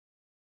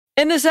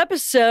In this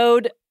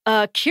episode,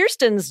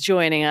 Kirsten's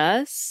joining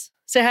us.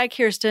 Say hi,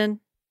 Kirsten.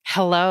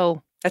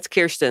 Hello. That's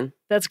Kirsten.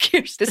 That's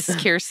Kirsten. This is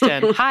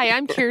Kirsten. Hi,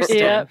 I'm Kirsten.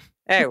 Yep.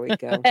 There we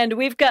go. And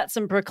we've got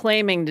some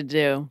proclaiming to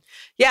do.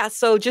 Yeah,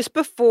 so just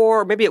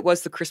before, maybe it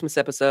was the Christmas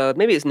episode,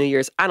 maybe it's New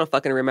Year's, I don't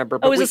fucking remember.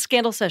 But Oh, it was a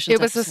scandal session. It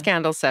was a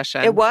scandal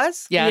session. It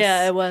was? Yes.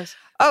 Yeah, it was.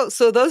 Oh,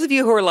 so those of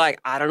you who are like,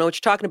 I don't know what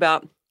you're talking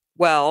about.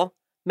 Well,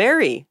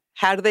 Mary,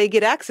 how do they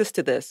get access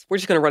to this? We're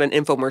just going to run an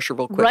infomercial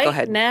real quick. Right Go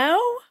ahead. now?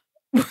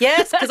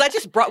 Yes, because I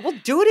just we'll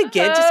do it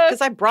again just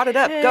because I brought it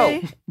up. Go.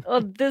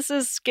 Well, this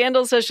is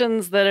Scandal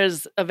Sessions that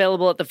is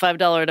available at the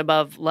 $5 and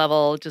above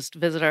level. Just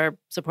visit our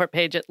support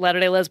page at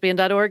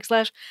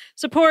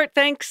latterdaylesbian.org/support.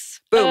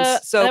 Thanks. Boom.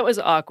 So that was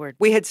awkward.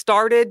 We had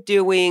started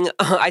doing,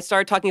 I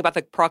started talking about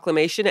the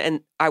proclamation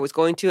and I was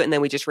going to, and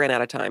then we just ran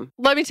out of time.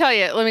 Let me tell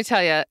you.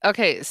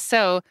 Okay,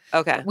 so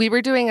we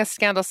were doing a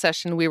scandal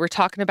session. We were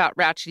talking about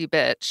Ratchety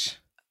Bitch.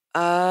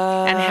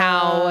 And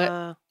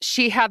how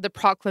she had the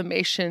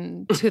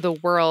proclamation to the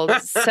world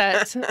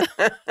set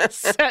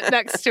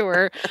next to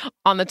her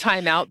on the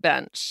timeout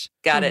bench.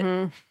 Got it.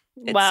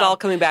 Mm-hmm. It's all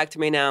coming back to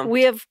me now.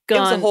 We have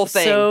gone a whole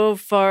thing. so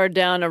far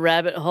down a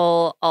rabbit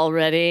hole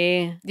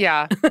already.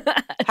 Yeah.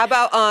 How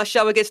about,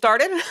 shall we get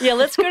started? Yeah,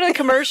 let's go to the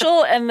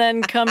commercial and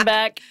then come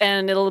back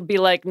and it'll be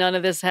like none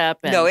of this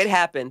happened. No, it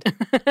happened.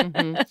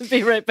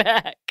 Be right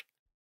back.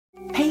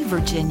 Hey,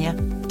 Virginia,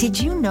 did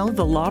you know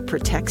the law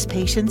protects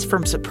patients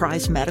from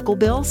surprise medical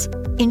bills?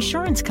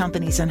 Insurance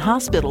companies and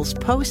hospitals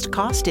post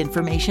cost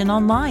information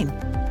online.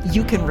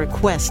 You can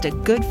request a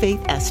good faith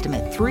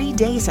estimate 3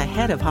 days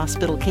ahead of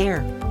hospital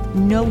care.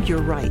 Know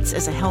your rights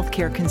as a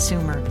healthcare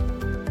consumer.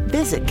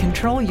 Visit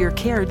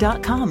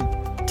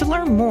controlyourcare.com to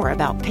learn more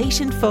about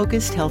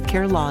patient-focused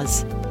healthcare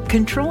laws.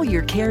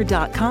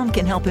 ControlYourCare.com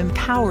can help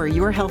empower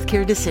your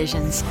healthcare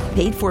decisions.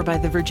 Paid for by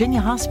the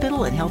Virginia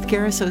Hospital and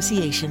Healthcare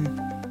Association.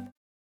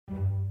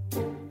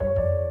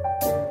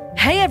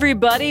 Hey,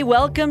 everybody.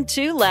 Welcome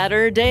to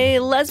Latter-day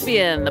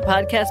Lesbian, the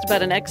podcast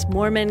about an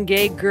ex-Mormon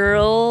gay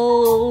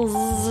girls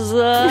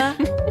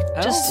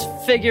just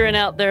figuring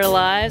out their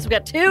lives. We've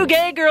got two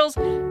gay girls,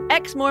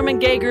 ex-Mormon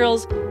gay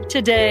girls,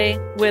 today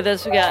with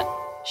us. We got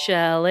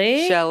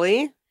Shelly.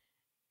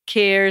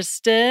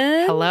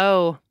 Kirsten.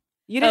 Hello.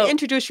 You didn't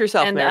introduce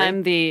yourself, and Mary.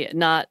 I'm the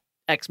not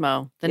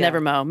ex-Mo, the never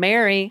Mo.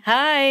 Mary,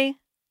 hi.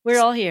 We're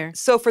all here.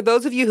 So for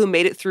those of you who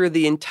made it through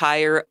the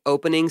entire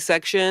opening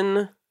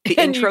section... The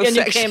intro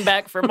section. You came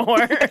back for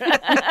more.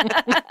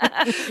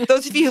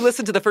 Those of you who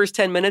listened to the first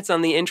 10 minutes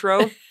on the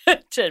intro,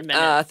 10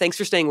 minutes. Thanks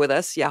for staying with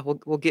us. Yeah,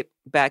 we'll get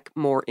back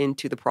more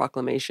into the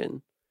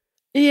proclamation.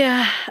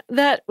 Yeah,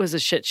 that was a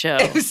shit show.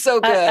 It was so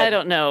good. I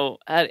don't know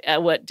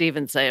what to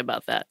even say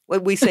about that.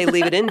 What we say,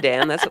 leave it in,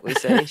 Dan. That's what we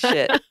say.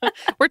 Shit.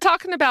 We're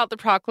talking about the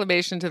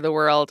proclamation to the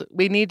world.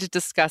 We need to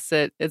discuss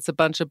it. It's a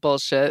bunch of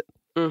bullshit.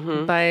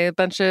 Mm-hmm. By a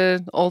bunch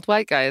of old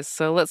white guys.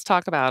 So let's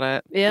talk about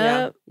it.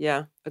 Yeah.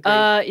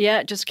 Agreed.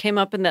 It just came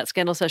up in that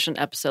scandal session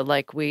episode,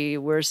 like we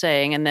were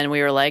saying, and then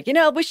we were like,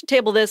 we should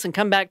table this and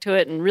come back to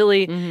it and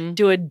really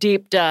do a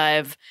deep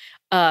dive.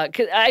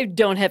 'Cause I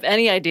don't have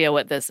any idea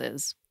what this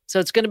is, so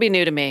it's going to be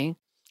new to me.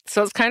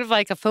 So it's kind of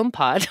like a foam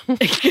pod.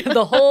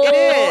 The whole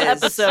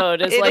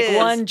episode is It is.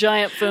 one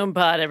giant foam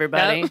pod,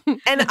 everybody. Yep.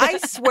 And I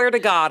swear to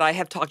God, I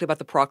have talked about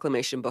the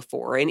proclamation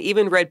before and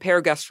even read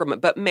paragraphs from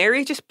it, but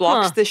Mary just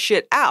blocks this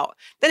shit out.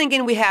 Then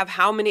again, we have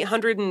how many?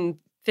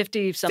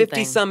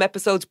 50-something. some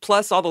episodes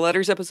plus all the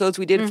letters episodes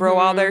we did for a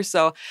while there.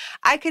 So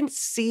I can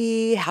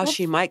see how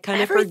she might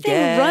kind of forget.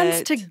 Everything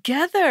runs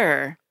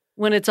together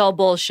when it's all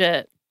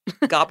bullshit.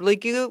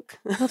 Gobbledygook.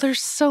 Well,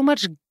 there's so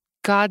much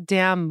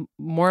goddamn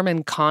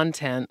Mormon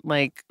content.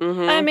 Like,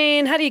 I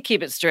mean, how do you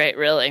keep it straight,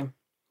 really?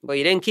 Well,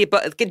 you didn't keep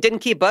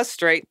us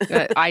straight.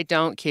 I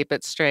don't keep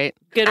it straight.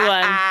 Good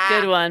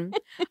one.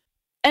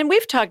 And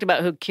we've talked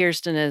about who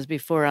Kirsten is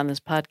before on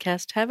this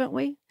podcast, haven't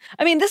we?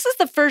 I mean, this is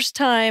the first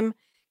time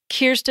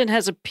Kirsten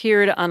has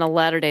appeared on a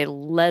Latter-day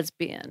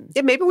Lesbian.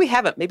 Yeah, maybe we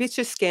haven't. Maybe it's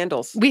just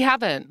scandals. We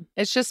haven't.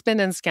 It's just been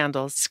in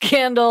scandals.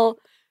 Scandal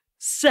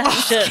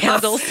session.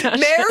 Scandal session.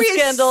 Mary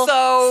is Scandal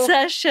so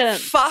session.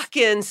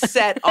 fucking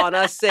set on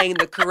us saying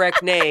the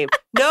correct name.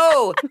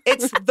 No,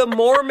 it's the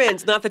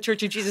Mormons, not the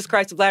Church of Jesus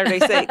Christ of Latter-day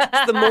Saints.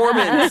 It's the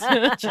Mormons.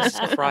 Jesus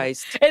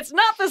Christ. It's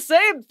not the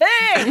same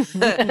thing.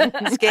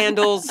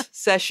 Scandals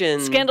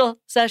sessions. Scandal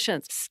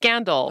sessions.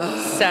 Scandal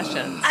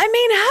sessions. I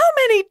mean, how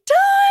many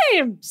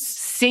times?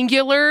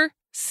 Singular,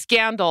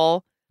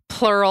 scandal,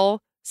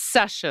 plural,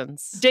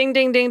 sessions. Ding,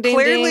 ding, ding, ding,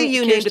 Clearly ding.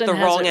 you named it Kirsten the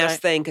has wrong it ass right.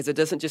 thing because it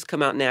doesn't just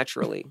come out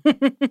naturally.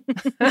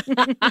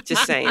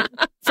 Just saying.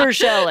 For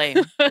Shelley.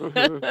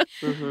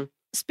 Mm-hmm.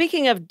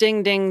 Speaking of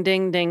ding, ding,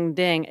 ding, ding,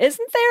 ding,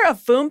 isn't there a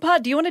foom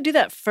pod? Do you want to do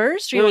that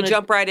first? Or You want wanna- to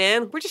jump right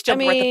in? We're just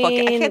jumping right the fuck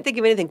in. I can't think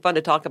of anything fun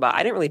to talk about.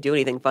 I didn't really do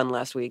anything fun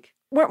last week.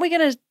 Weren't we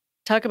going to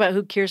talk about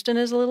who Kirsten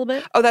is a little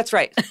bit? Oh, that's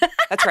right.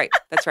 That's right.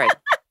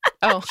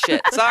 Oh, shit.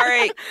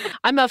 Sorry.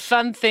 I'm a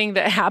fun thing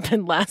that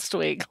happened last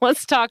week.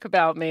 Let's talk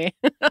about me.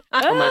 Oh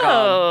my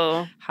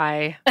God.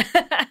 Hi.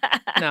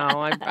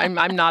 No,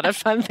 I'm not a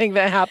fun thing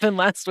that happened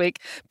last week,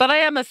 but I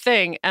am a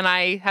thing, and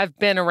I have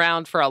been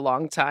around for a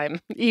long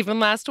time, even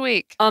last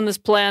week. On this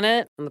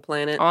planet? On the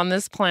planet. On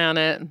this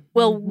planet.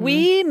 Well,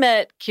 we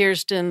met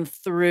Kirsten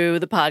through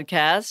the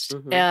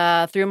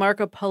podcast, through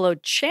Marco Polo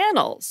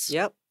channels.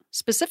 Yep.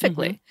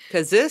 Specifically.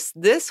 Because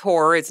this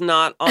whore is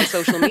not on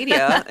social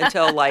media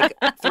until like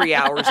 3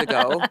 hours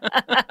ago.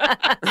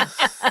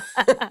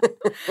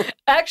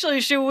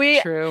 Actually, should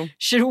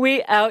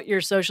we out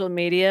your social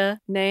media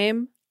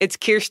name? It's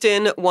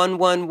Kirsten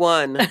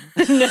 111. No,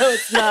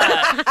 it's not.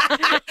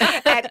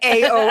 At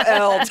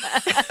AOL.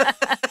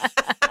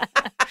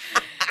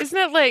 Isn't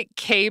it like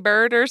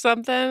K-Bird or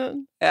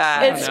something?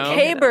 It's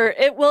K-Bird.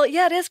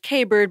 It is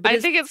K-Bird. But I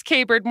think it's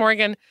K-Bird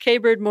Morgan.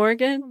 K-Bird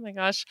Morgan? Oh my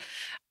gosh.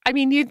 I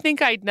mean, you'd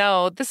think I'd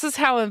know. This is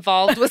how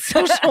involved with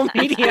social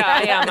media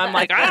I am. I'm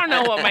like, I don't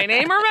know what my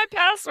name or my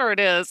password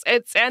is.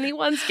 It's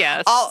anyone's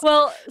guess.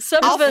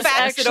 Some of us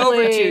fax actually it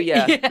over to you.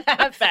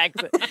 Yeah,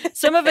 fax it.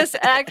 Some of us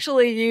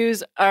actually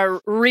use our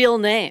real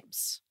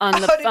names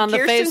on the did on the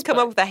Kirsten Facebook. come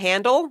up with a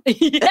handle?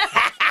 Yeah.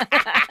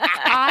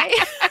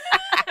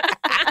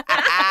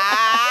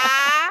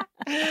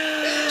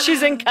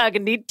 She's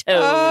incognito.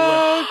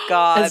 Oh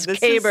God, this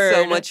K-Bird. is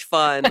so much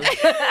fun.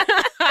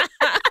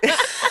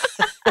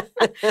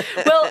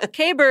 Well,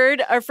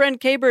 K-Bird, our friend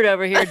K-Bird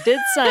over here, did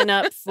sign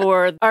up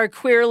for our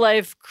Queer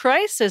Life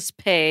Crisis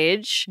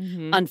page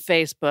on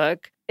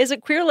Facebook. Is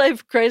it Queer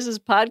Life Crisis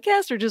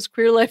Podcast or just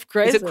Queer Life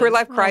Crisis? Is it Queer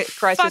Life Crisis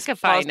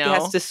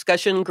Podcast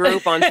discussion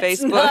group on Facebook?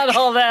 It's not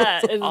all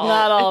that. It's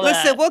not all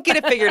that. Listen, we'll get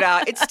it figured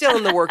out. It's still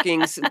in the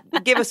workings.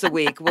 Give us a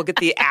week. We'll get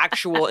the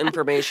actual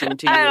information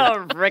to you. I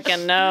don't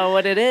freaking know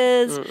what it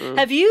is.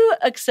 Have you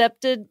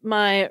accepted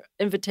my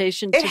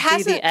invitation to be the admin? It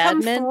hasn't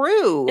come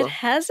through. It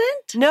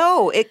hasn't?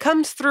 No, it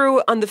comes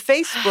through on the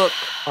Facebook,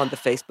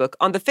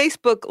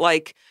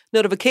 like,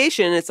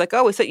 notification. It's like,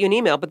 oh, we sent you an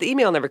email, but the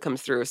email never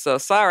comes through. So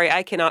sorry,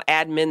 I cannot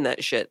admin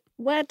that shit.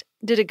 What?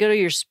 Did it go to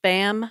your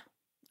spam?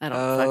 I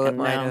don't fucking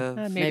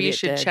know. Maybe you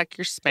should check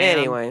your spam.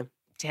 Anyway.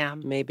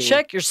 Damn. Maybe.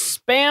 Check your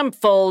spam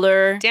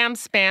folder. Damn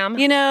spam.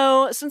 You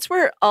know, since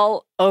we're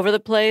all over the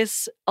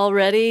place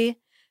already,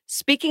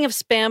 speaking of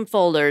spam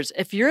folders,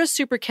 if you're a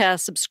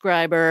Supercast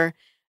subscriber,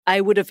 I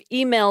would have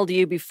emailed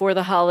you before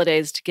the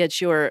holidays to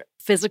get your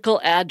physical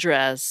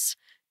address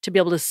to be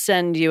able to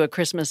send you a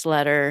Christmas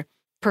letter.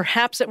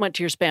 Perhaps it went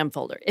to your spam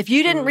folder. If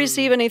you didn't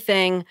receive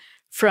anything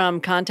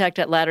from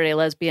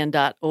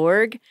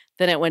contact@latterdaylesbian.org,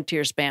 then it went to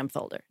your spam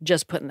folder.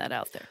 Just putting that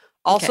out there.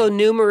 Also,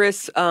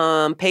 numerous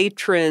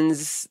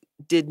patrons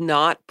did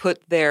not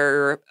put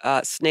their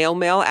snail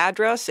mail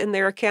address in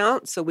their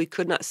account, so we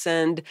could not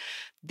send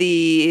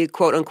the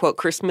quote-unquote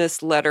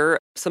Christmas letter.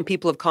 Some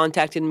people have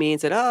contacted me and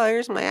said, oh,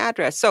 here's my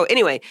address. So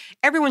anyway,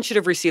 everyone should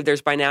have received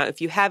theirs by now.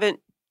 If you haven't,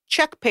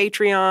 check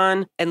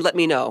Patreon and let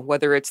me know,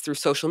 whether it's through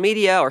social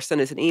media or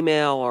send us an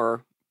email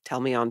or tell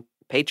me on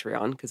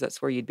Patreon, because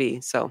that's where you'd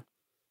be. So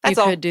that's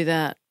all. You could do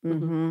that.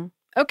 Mm-hmm.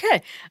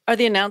 Okay. Are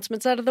the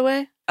announcements out of the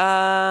way?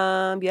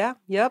 Yeah.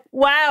 Yep.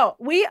 Wow.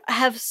 We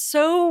have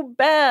so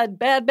bad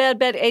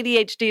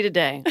ADHD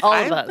today. All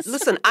of us.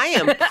 Listen, I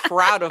am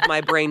proud of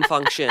my brain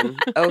function.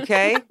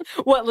 Okay.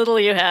 What little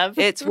you have.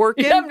 It's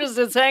working.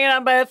 It's hanging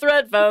on by a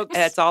thread, folks.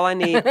 That's all I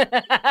need.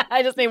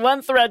 I just need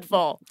one thread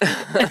full.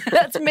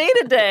 That's me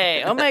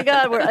today. Oh my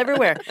God. We're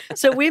everywhere.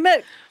 So we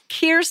met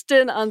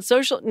Kirsten on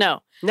social.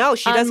 No,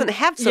 she doesn't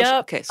have social.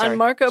 Yep, okay, sorry. On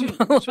Marco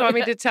Polo. Do you want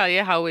me to tell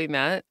you how we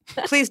met?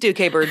 Please do,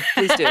 K-Bird.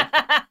 Please do.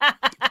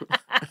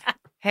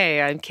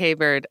 Hey, I'm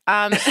K-Bird.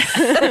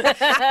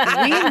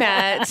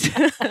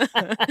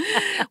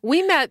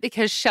 We met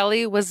because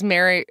Shelley was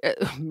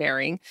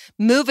moving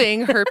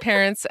her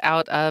parents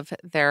out of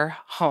their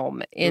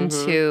home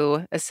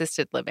into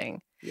assisted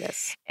living.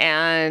 Yes.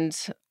 And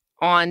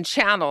on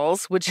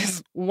channels, which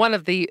is one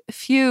of the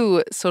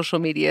few social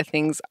media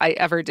things I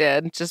ever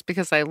did, just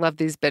because I love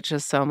these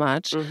bitches so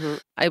much.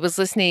 I was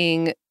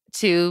listening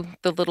to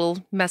the little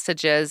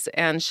messages,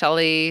 and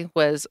Shelley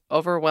was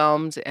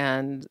overwhelmed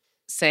and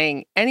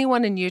saying,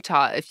 anyone in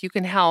Utah, if you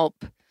can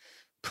help,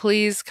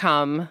 please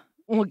come.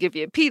 We'll give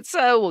you a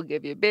pizza. We'll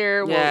give you a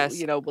beer. Yes.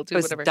 We'll do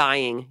whatever.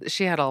 Dying.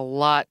 She had a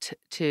lot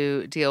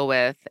to deal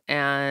with,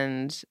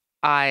 and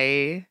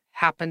I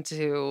happened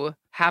to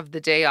have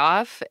the day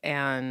off,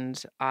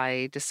 and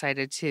I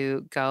decided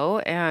to go,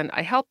 and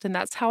I helped, and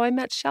that's how I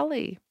met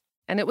Shelley.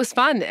 And it was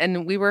fun,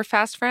 and we were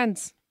fast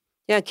friends.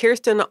 Yeah,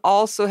 Kirsten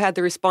also had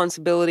the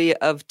responsibility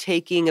of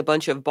taking a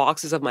bunch of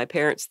boxes of my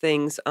parents'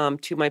 things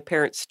to my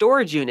parents'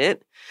 storage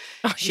unit.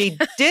 She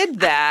did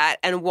that,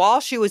 and while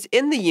she was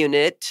in the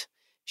unit,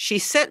 she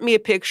sent me a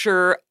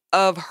picture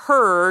of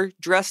her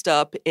dressed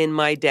up in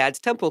my dad's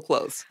temple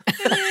clothes.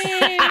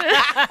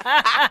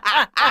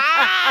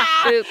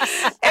 Oops.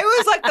 It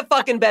was like the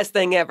fucking best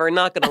thing ever.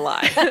 Not gonna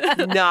lie.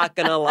 Not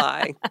gonna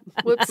lie.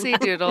 Whoopsie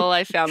doodle.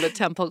 I found the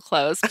temple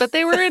clothes, but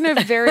they were in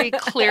a very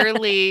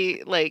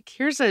clearly like,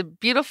 here's a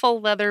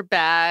beautiful leather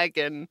bag,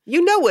 and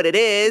you know what it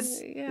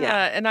is.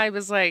 Yeah. And I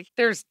was like,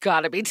 there's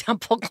got to be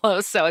temple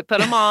clothes, so I put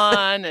them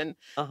on, and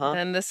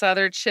then this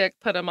other chick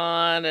put them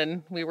on,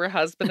 and we were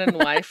husband and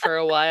wife for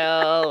a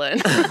while,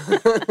 and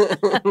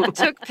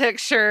took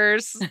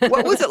pictures.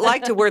 What was it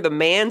like to wear the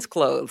man's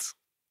clothes?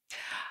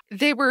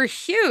 They were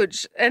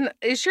huge. And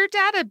is your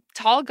dad a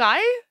tall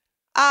guy?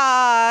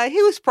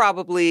 He was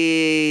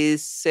probably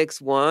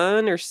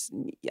 6'1" or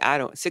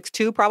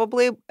 6'2"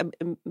 probably,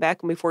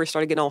 back before he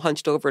started getting all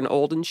hunched over and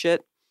old and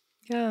shit.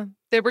 Yeah.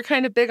 They were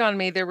kind of big on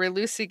me. They were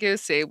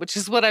loosey-goosey, which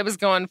is what I was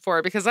going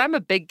for because I'm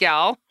a big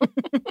gal.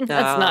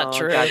 That's not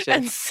true. Gotcha.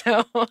 And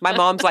so my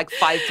mom's like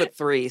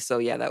 5'3", so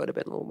yeah, that would have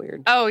been a little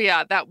weird. Oh,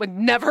 yeah, that would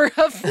never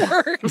have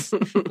worked.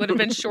 Would have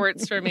been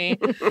shorts for me.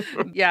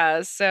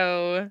 Yeah,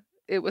 so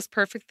it was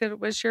perfect that it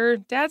was your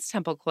dad's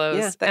temple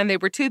clothes. Yeah, and they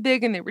were too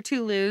big and they were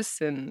too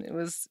loose, and it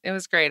was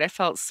great. I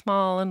felt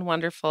small and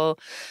wonderful,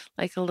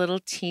 like a little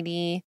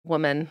teeny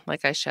woman,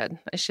 like I should.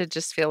 I should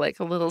just feel like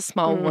a little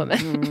small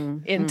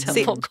woman in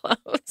temple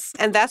clothes.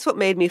 And that's what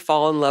made me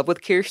fall in love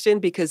with Kirsten,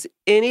 because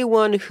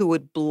anyone who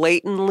would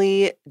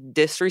blatantly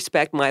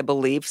disrespect my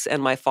beliefs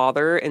and my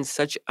father and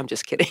such, I'm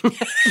just kidding.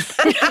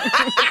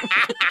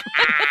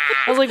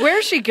 I was like,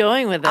 where's she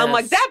going with this? I'm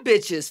like, that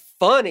bitch is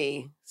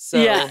funny. So,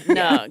 yeah,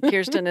 no,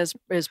 Kirsten is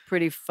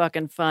pretty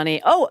fucking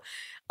funny. Oh,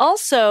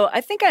 also,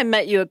 I think I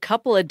met you a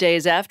couple of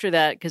days after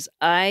that because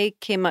I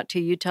came out to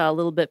Utah a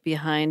little bit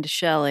behind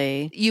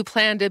Shelley. You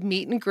planned a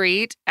meet and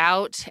greet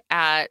out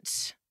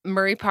at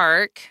Murray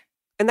Park.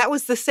 And that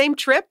was the same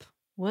trip?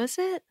 Was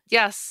it?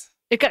 Yes.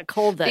 It got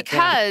cold that day.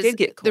 Because it did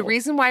get cold. The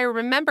reason why I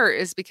remember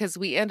is because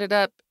we ended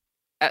up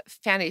at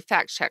Fanny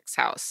Fact Check's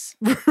house.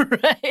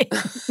 Right.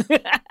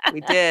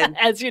 We did.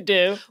 As you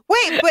do.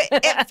 Wait,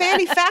 but at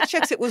Fanny Fact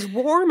Checks, it was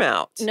warm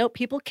out. No,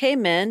 people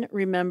came in,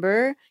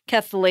 remember?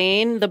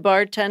 Kathleen, the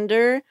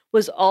bartender,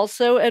 was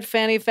also at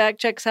Fanny Fact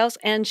Check's house,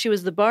 and she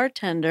was the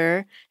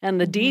bartender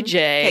and the DJ.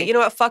 Hey, you know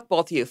what? Fuck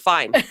both of you.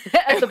 Fine.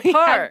 At the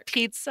park.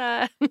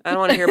 Pizza. I don't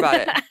want to hear about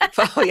it.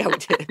 Oh, yeah, we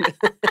did.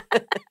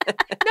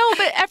 No,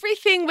 but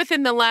everything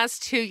within the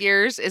last 2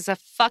 years is a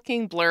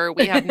fucking blur.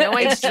 We have no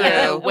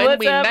idea when What's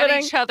we happening?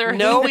 met each other,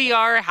 who we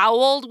are, how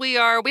old we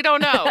are. We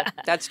don't know.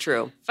 That's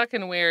true.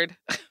 Fucking weird.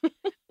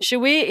 Should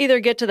we either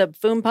get to the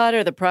Foom Pod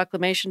or the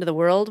Proclamation to the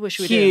World? What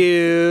should we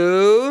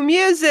do? Cue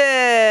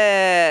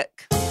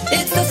music.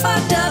 It's the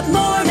fucked up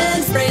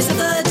Mormon phrase of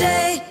the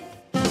day.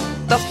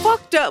 The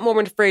fucked up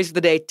Mormon phrase of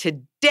the day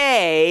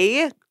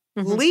today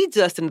leads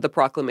us into the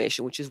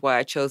Proclamation, which is why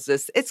I chose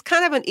this. It's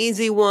kind of an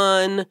easy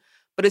one,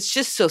 but it's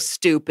just so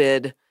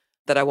stupid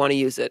that I want to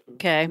use it.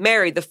 Okay.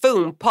 Mary, the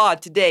Foom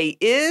Pod today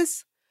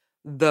is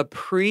the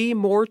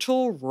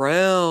premortal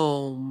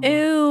realm.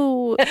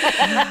 Ew.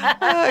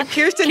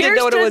 Kirsten didn't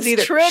know what it was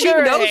either.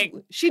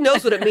 She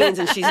knows what it means,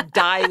 and she's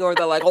dying over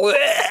the like.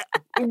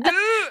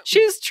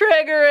 She's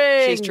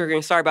triggering. She's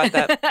triggering. Sorry about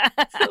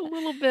that. A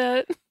little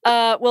bit.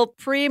 Well,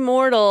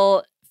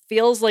 premortal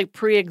feels like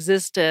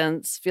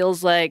pre-existence,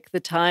 feels like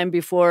the time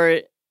before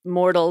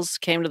mortals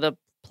came to the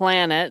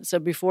planet, so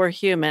before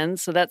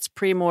humans. So that's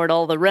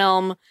premortal. The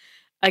realm,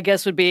 I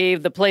guess, would be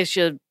the place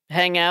you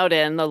hang out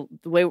in, the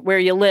way where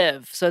you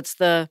live. So it's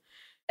the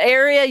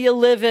area you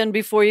live in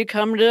before you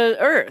come to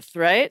Earth,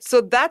 right?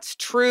 So that's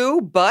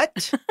true,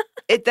 but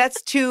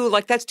that's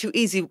too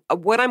easy.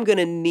 What I'm going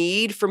to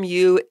need from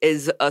you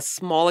is a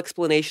small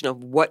explanation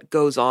of what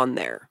goes on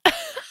there.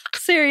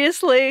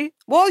 Seriously?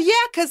 Well, yeah,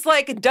 because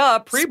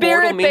premortal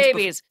spirit means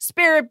babies.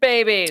 Spirit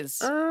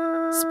babies.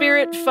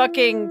 Spirit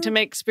fucking to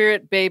make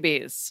spirit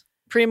babies.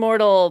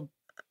 Premortal.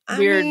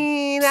 Weird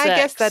I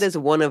guess that is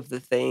one of the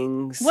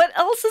things. What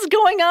else is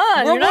going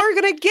on? Well, we're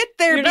going to get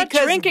there you're because...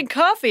 not drinking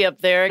coffee up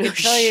there, I can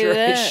tell you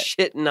that.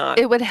 Shit not.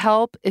 It would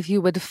help if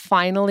you would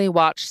finally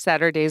watch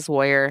Saturday's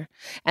Warrior,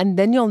 and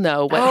then you'll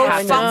know what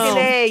happens. Fucking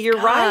A, you're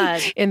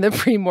right. In the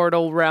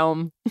premortal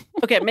realm.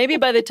 Okay, maybe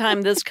by the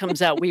time this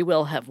comes out, we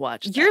will have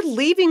watched that. You're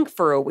leaving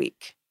for a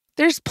week.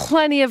 There's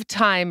plenty of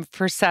time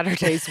for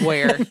Saturday's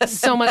Warrior.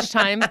 So much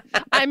time.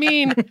 I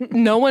mean,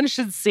 no one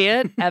should see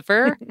it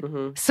ever.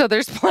 So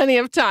there's plenty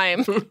of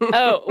time.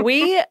 Oh,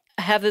 we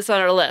have this on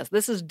our list.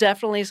 This is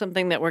definitely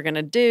something that we're going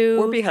to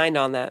do. We're behind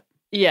on that.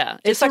 Yeah.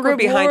 Just like we're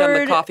behind on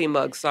the coffee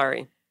mug.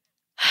 Sorry.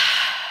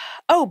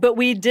 Oh, but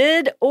we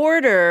did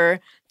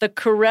order the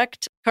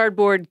correct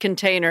cardboard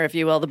container, if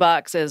you will, the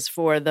boxes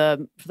for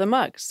the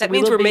mugs. That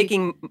means we're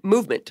making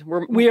movement.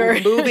 We're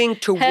moving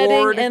toward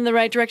heading in the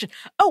right direction.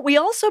 Oh, we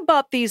also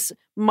bought these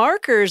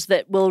markers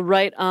that will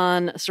write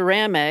on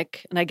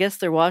ceramic, and I guess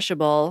they're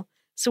washable.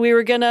 So we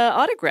were going to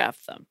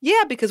autograph them.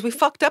 Yeah, because we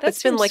fucked up.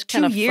 It's been like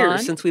 2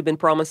 years since we've been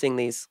promising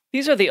these.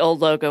 These are the old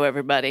logo,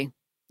 everybody.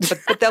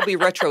 But they'll be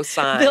retro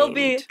signed. They'll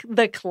be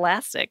the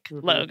classic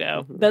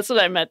logo. That's what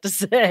I meant to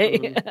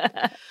say.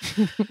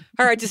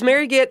 All right, does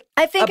Mary get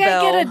I think a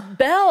bell? I get a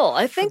bell.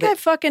 I think I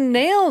fucking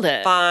nailed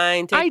it.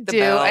 Fine, take the do.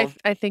 bell.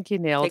 I think you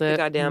nailed Take it. the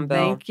goddamn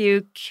bell. Thank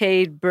you,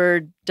 Cade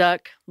Bird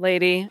Duck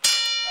Lady.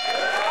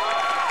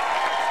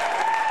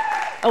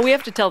 Oh, we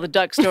have to tell the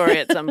duck story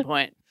at some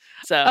point.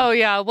 So. Oh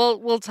yeah,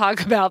 we'll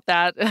talk about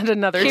that at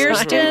another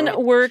Kirsten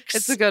time. works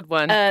It's a good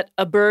one. at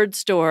a bird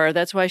store.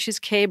 That's why she's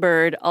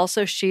K-Bird.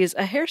 Also, she's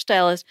a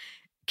hairstylist.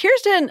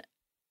 Kirsten,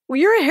 well,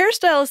 you're a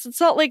hairstylist in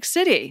Salt Lake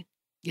City.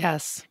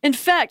 Yes. In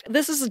fact,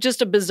 this is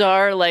just a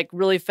bizarre, like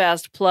really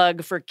fast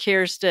plug for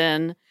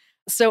Kirsten.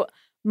 So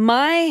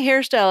my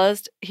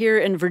hairstylist here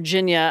in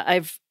Virginia,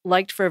 I've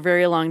liked for a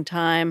very long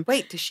time.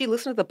 Wait, does she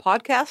listen to the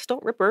podcast?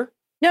 Don't rip her.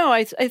 No,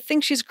 I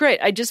think she's great.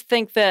 I just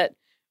think that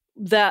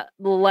the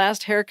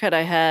last haircut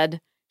I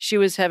had, she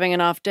was having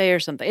an off day or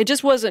something. It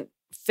just wasn't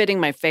fitting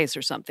my face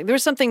or something. There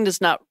was something just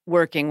not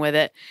working with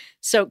it.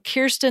 So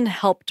Kirsten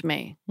helped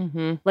me.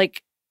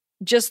 Like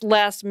just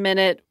last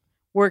minute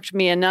worked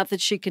me in. Not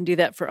that she can do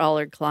that for all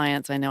her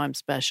clients. I know I'm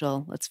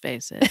special. Let's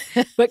face it.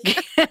 But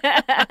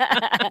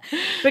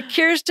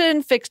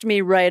Kirsten fixed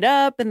me right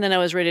up. And then I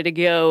was ready to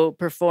go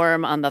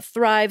perform on the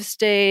Thrive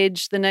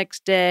stage the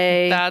next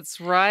day. That's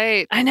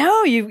right. I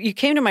know. You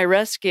came to my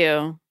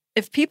rescue.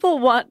 If people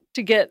want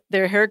to get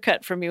their hair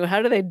cut from you,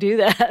 how do they do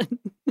that?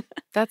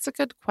 That's a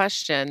good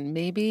question.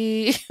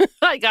 Maybe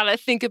I got to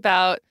think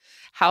about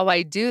how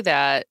I do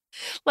that.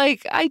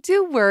 Like, I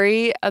do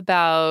worry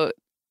about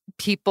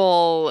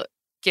people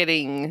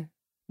getting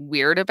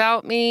weird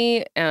about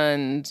me,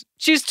 and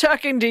she's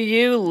talking to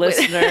you,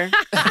 listener.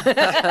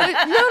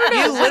 No.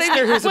 You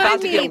listener who's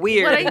about to get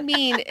weird. What I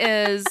mean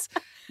is,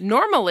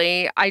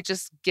 normally I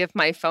just give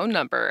my phone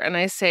number and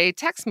I say,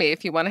 text me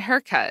if you want a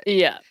haircut.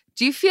 Yeah.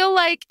 Do you feel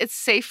like it's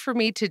safe for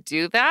me to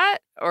do that?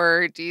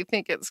 Or do you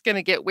think it's going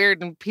to get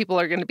weird and people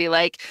are going to be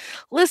like,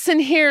 listen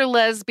here,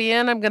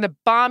 lesbian, I'm going to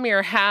bomb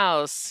your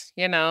house?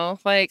 You know,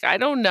 like, I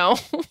don't know.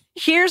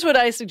 Here's what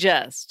I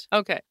suggest.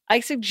 Okay.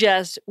 I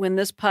suggest when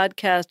this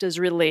podcast is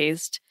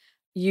released,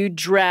 you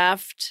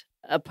draft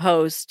a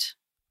post,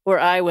 or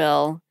I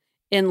will,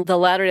 in the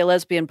Latter-day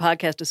Lesbian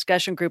podcast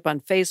discussion group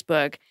on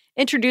Facebook,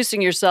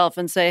 introducing yourself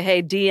and say,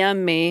 hey, DM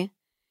me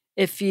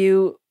if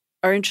you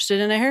are interested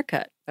in a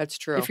haircut. That's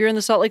true. If you're in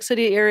the Salt Lake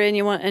City area and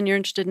you're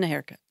interested in a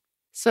haircut.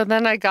 So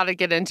then I got to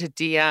get into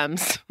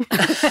DMs.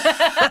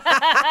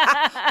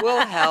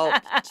 We'll help.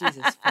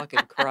 Jesus fucking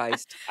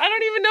Christ. I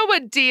don't even know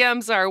what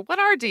DMs are. What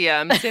are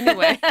DMs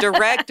anyway?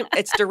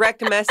 It's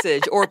direct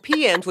message, or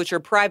PMs, which are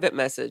private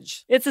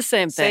message. It's the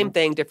same thing. Same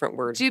thing, different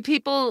word. Do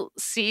people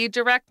see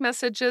direct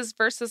messages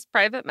versus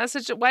private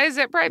message? Why is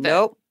it private?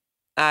 Nope.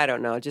 I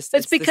don't know. Just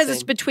It's because the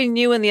it's same. between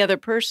you and the other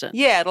person.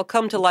 Yeah, it'll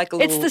come to like a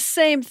little. It's the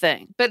same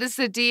thing. But is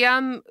the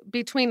DM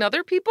between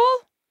other people?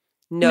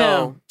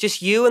 No,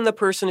 just you and the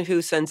person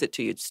who sends it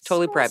to you. It's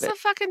totally private. What's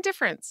the fucking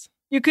difference?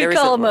 You could There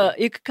call isn't them one.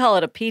 you could call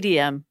it a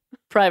PDM,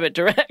 private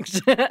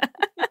direct. Call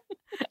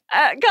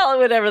it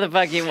whatever the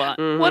fuck you want.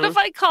 Mhm. What if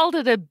I called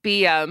it a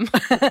BM?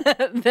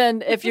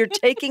 Then if you're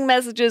taking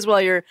messages while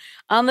you're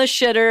on the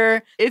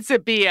shitter, It's a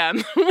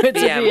BM.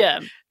 it's a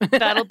BM. BM.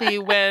 That'll be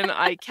when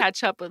I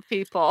catch up with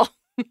people.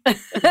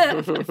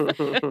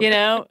 You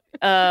know,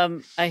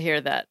 I hear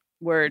that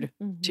word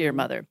to your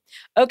mother.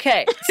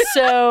 Okay,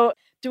 so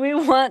do we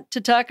want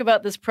to talk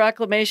about this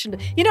proclamation?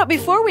 You know,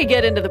 before we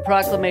get into the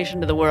proclamation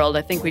to the world,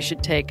 I think we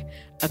should take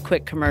a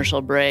quick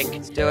commercial break.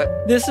 Let's do it.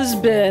 This has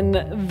been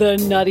the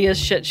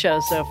nuttiest shit show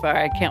so far.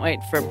 I can't wait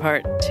for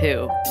part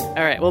 2. All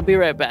right, we'll be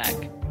right back.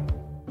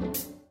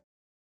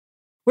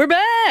 We're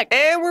back.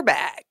 And we're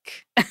back.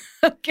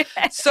 Okay.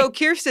 So,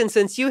 Kirsten,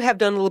 since you have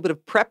done a little bit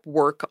of prep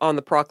work on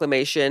the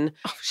proclamation,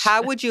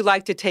 how would you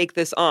like to take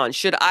this on?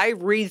 Should I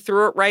read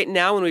through it right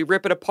now and we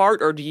rip it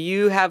apart, or do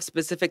you have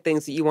specific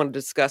things that you want to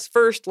discuss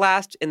first,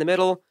 last, in the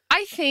middle?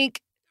 I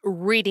think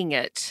reading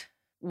it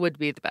would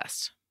be the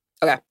best.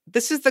 Okay.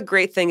 This is the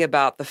great thing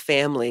about the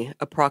family,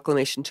 a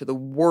proclamation to the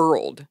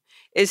world,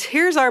 is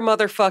here's our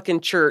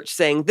motherfucking church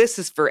saying this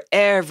is for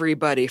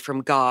everybody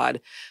from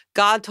God.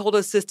 God told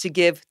us this to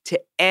give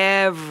to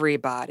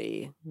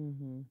everybody.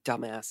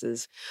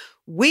 Dumbasses.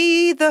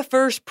 We, the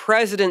first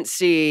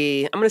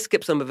presidency. I'm going to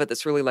skip some of it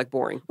that's really like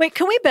boring. Wait,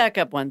 can we back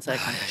up one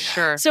second?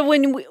 Sure. So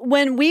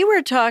when we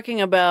were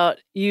talking about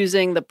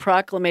using the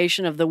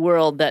proclamation of the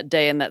world that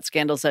day in that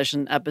Scandal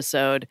Session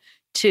episode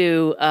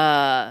to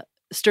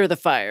stir the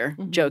fire,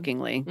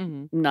 jokingly,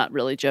 not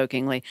really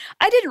jokingly,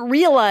 I didn't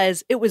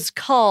realize it was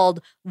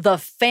called the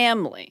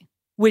family,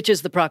 which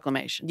is the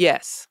proclamation.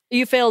 Yes.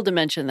 You failed to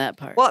mention that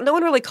part. Well, no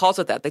one really calls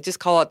it that. They just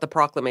call it the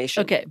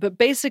proclamation. Okay, but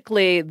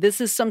basically,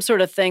 this is some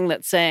sort of thing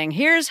that's saying,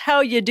 here's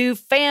how you do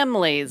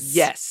families.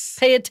 Yes.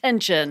 Pay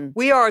attention.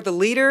 We are the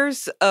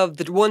leaders of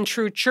the one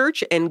true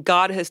church, and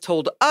God has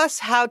told us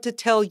how to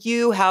tell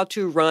you how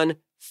to run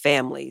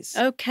families.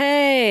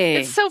 Okay.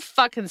 It's so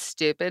fucking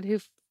stupid. Who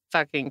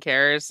fucking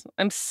cares?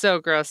 I'm so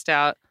grossed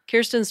out.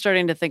 Kirsten's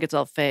starting to think it's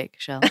all fake,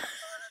 Shell.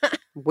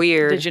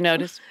 Weird. Did you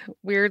notice?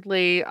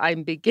 Weirdly,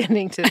 I'm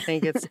beginning to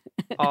think it's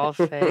All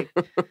fake.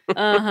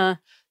 Uh-huh.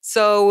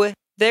 So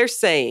they're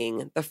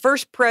saying the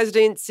first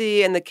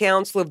presidency and the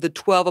council of the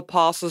 12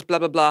 apostles, blah,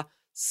 blah, blah,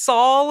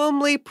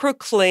 solemnly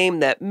proclaim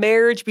that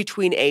marriage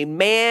between a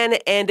man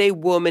and a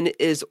woman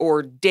is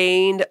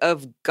ordained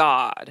of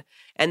God,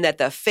 and that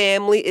the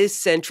family is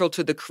central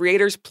to the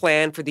Creator's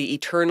plan for the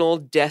eternal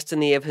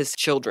destiny of his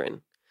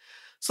children.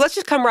 So let's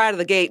just come right out of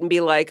the gate and be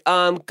like,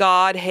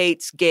 God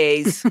hates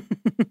gays.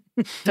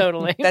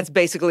 Totally. That's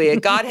basically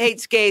it. God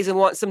hates gays and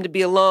wants them to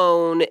be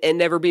alone and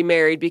never be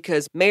married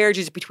because marriage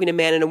is between a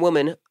man and a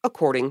woman,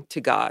 according to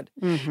God.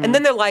 Mm-hmm. And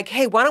then they're like,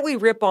 hey, why don't we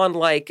rip on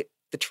like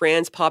the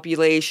trans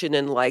population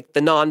and like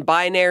the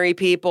non-binary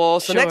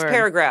people? So next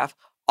paragraph,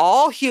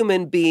 all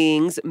human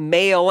beings,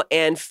 male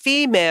and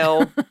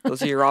female,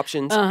 those are your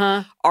options,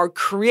 are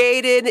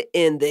created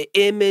in the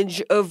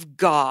image of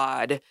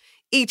God.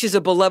 Each is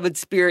a beloved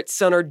spirit,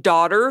 son or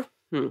daughter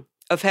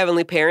of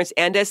heavenly parents,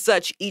 and as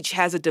such, each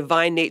has a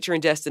divine nature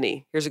and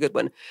destiny. Here's a good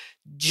one.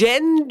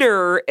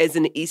 Gender is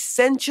an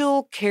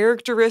essential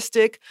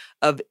characteristic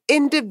of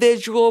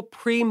individual,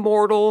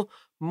 premortal,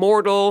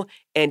 mortal,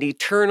 and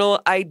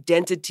eternal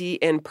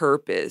identity and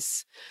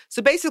purpose.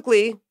 So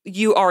basically,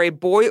 you are a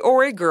boy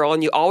or a girl,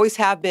 and you always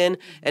have been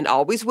and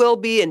always will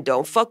be, and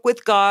don't fuck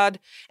with God.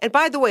 And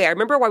by the way, I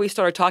remember why we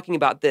started talking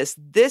about this.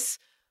 This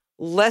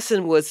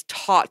lesson was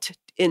taught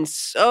in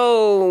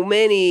so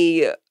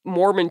many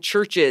Mormon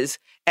churches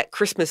at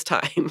Christmas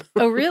time.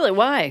 Oh, really?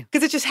 Why?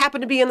 Because it just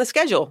happened to be in the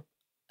schedule.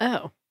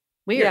 Oh,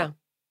 weird. Yeah.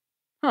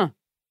 Huh.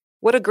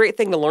 What a great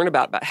thing to learn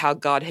about how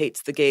God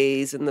hates the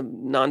gays and the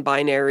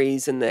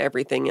non-binaries and the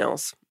everything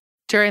else.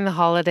 During the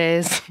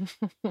holidays.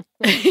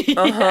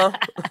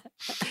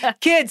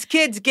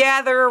 Kids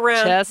gather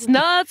around.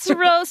 Chestnuts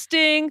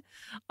roasting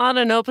on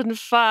an open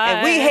fire.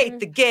 And we hate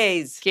the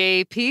gays.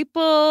 Gay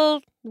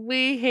people,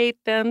 we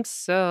hate them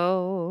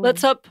so.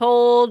 Let's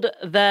uphold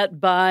that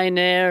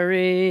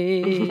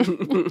binary.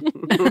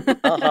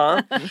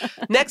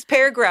 Next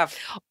paragraph.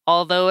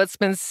 Although it's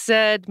been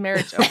said,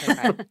 marriage.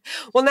 Okay,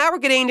 well, now we're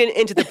getting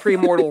into the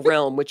premortal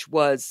realm, which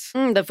was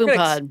the food.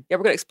 We're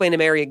going to explain to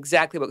Mary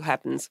exactly what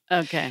happens.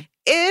 Okay.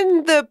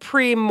 In the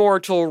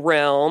premortal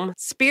realm,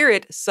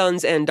 spirit,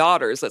 sons and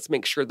daughters. Let's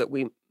make sure that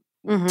we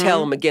tell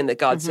them again that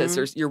God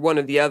says you're one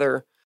or the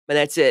other, and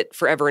that's it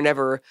forever and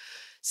ever.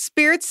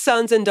 Spirit's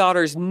sons and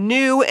daughters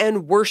knew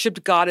and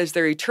worshipped God as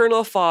their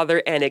eternal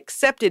Father and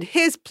accepted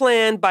his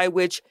plan by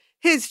which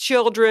his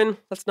children,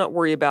 let's not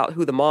worry about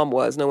who the mom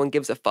was, no one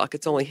gives a fuck,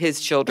 it's only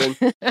his children,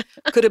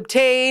 could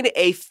obtain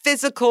a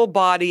physical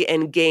body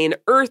and gain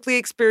earthly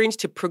experience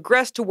to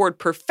progress toward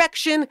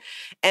perfection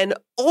and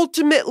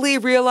ultimately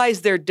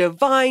realize their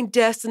divine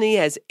destiny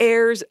as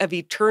heirs of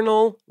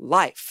eternal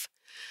life.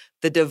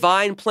 The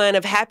divine plan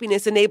of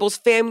happiness enables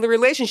family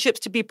relationships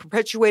to be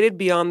perpetuated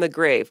beyond the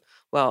grave.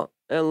 Well,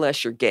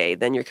 unless you're gay,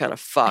 then you're kind of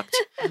fucked.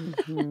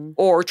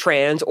 Or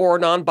trans, or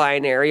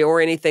non-binary,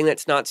 or anything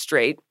that's not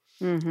straight.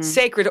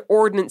 Sacred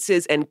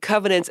ordinances and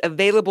covenants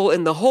available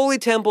in the holy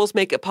temples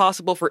make it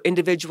possible for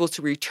individuals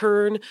to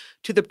return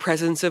to the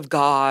presence of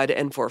God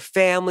and for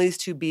families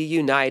to be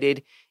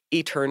united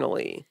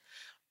eternally.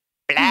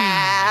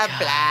 Blah,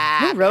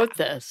 blah. Who wrote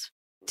this?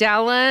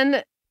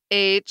 Dallin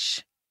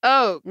H.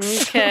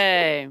 Oaks.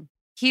 Okay.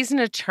 He's an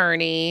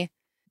attorney.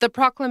 The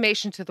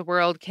proclamation to the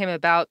world came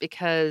about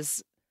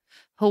because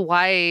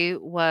Hawaii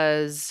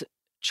was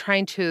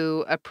trying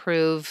to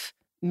approve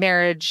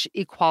marriage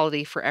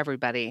equality for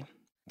everybody.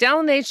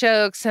 Dallin H.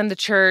 Oaks and the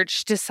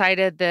church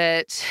decided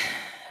that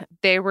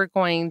they were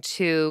going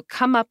to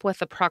come up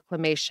with a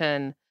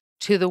proclamation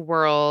to the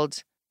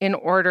world in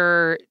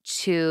order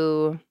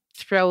to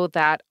throw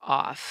that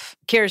off.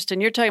 Kirsten,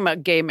 you're talking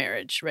about gay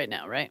marriage right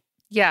now, right?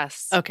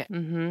 Yes. Okay.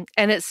 And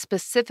it's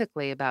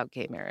specifically about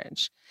gay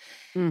marriage.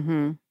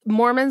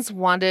 Mormons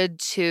wanted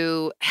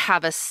to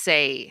have a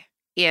say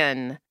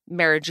in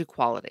marriage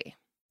equality.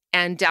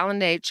 And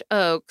Dallin H.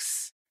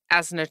 Oaks,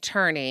 as an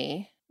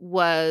attorney,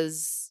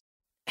 was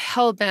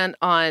hell-bent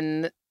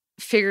on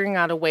figuring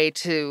out a way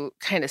to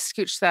kind of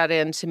scooch that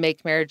in to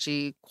make marriage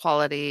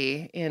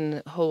equality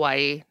in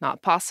Hawaii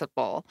not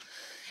possible.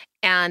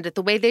 And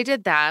the way they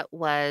did that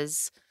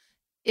was,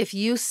 if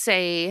you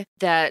say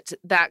that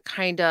that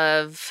kind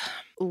of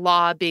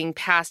law being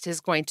passed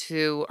is going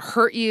to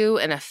hurt you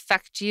and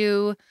affect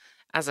you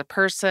as a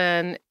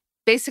person,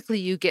 basically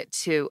you get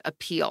to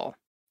appeal.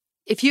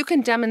 If you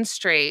can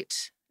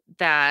demonstrate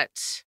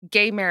that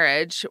gay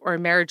marriage or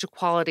marriage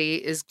equality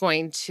is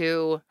going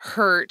to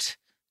hurt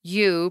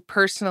you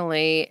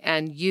personally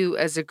and you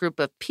as a group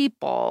of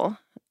people,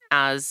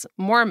 as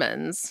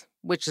Mormons,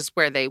 which is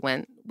where they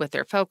went with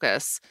their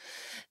focus,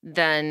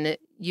 then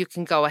you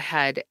can go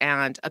ahead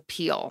and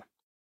appeal.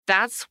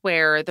 That's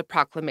where the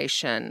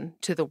proclamation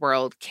to the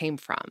world came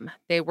from.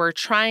 They were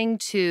trying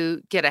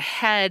to get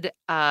ahead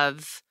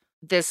of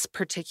this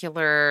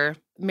particular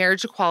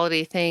marriage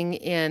equality thing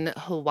in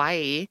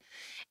Hawaii,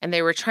 and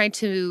they were trying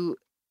to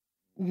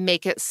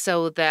make it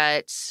so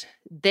that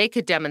they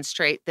could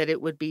demonstrate that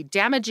it would be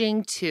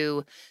damaging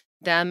to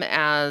them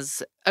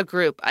as a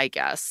group, I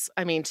guess.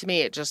 I mean, to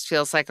me, it just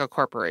feels like a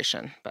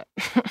corporation, but...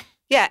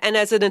 Yeah, and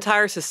as an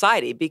entire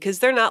society, because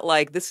they're not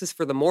like, this is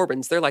for the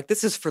Mormons. They're like,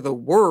 this is for the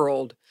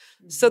world.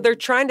 So they're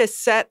trying to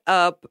set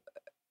up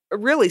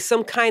really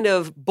some kind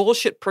of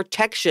bullshit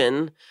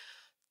protection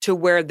to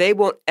where they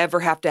won't ever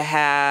have to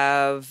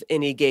have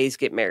any gays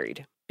get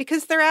married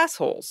because they're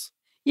assholes.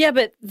 Yeah,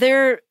 but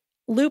their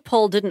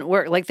loophole didn't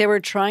work. Like, they were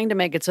trying to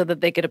make it so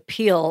that they could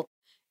appeal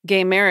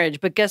gay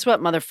marriage. But guess what,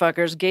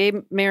 motherfuckers? Gay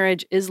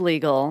marriage is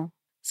legal.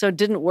 So it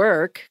didn't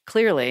work,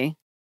 clearly.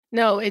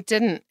 No, it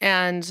didn't.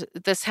 And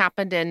this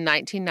happened in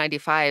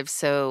 1995.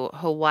 So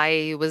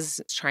Hawaii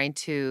was trying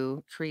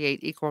to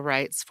create equal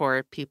rights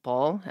for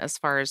people as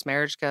far as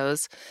marriage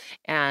goes.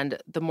 And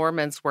the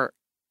Mormons were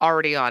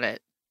already on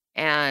it.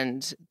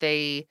 And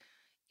they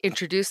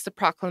introduced the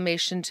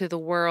proclamation to the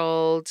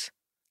world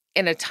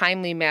in a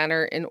timely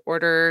manner in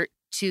order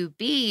to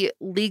be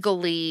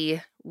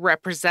legally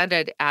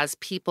represented as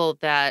people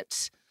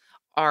that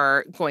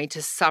are going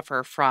to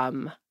suffer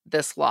from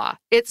this law.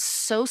 It's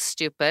so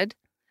stupid.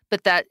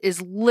 But that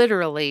is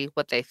literally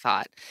what they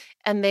thought.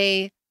 And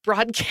they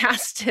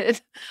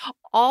broadcasted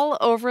all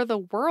over the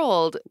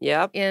world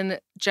in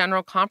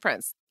General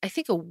Conference. I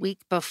think a week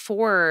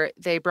before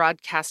they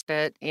broadcast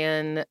it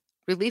in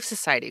Relief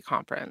Society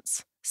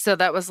Conference. So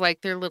that was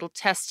like their little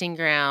testing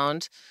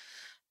ground.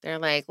 They're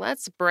like,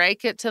 let's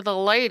break it to the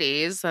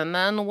ladies and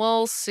then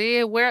we'll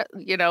see where,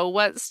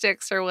 what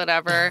sticks or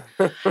whatever.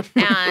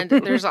 And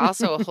there's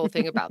also a whole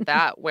thing about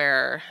that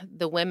where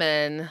the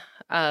women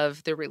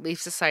of the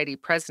Relief Society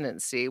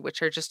presidency,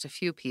 which are just a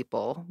few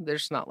people,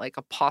 there's not like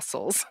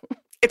apostles.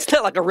 It's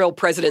not like a real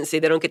presidency.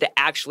 They don't get to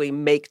actually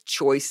make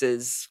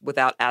choices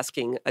without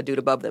asking a dude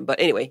above them. But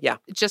anyway, yeah.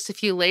 Just a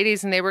few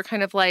ladies. And they were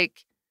kind of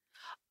like,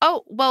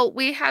 oh, well,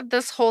 we had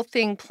this whole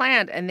thing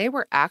planned. And they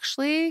were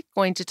actually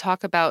going to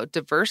talk about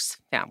diverse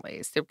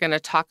families. They were going to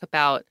talk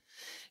about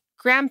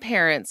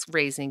grandparents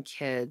raising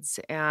kids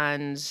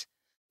and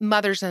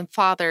mothers and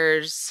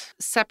fathers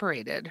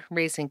separated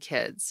raising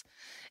kids.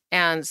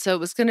 And so it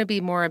was going to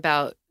be more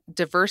about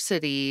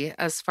diversity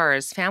as far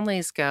as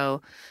families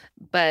go.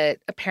 But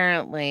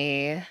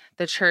apparently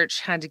the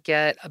church had to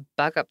get a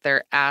bug up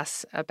their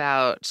ass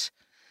about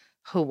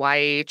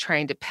Hawaii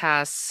trying to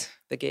pass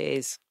the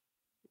gays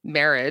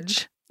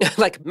marriage.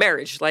 Like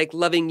marriage, like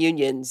loving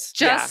unions.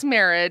 Just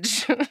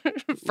marriage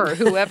for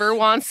whoever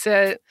wants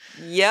it.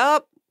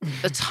 Yep.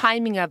 The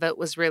timing of it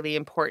was really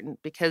important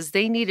because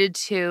they needed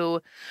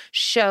to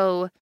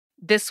show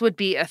this would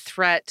be a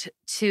threat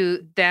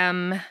to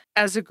them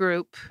as a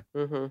group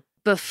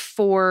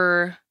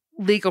before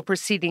legal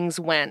proceedings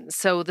went.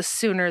 So the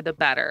sooner, the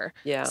better.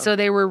 Yeah. So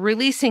they were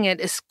releasing it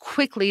as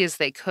quickly as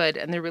they could.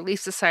 And the Relief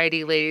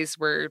Society ladies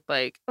were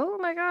like, oh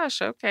my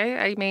gosh, okay.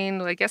 I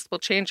mean, I guess we'll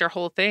change our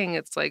whole thing.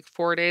 It's like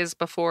 4 days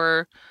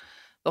before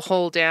the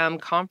whole damn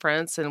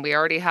conference. And we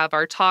already have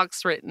our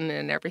talks written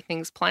and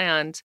everything's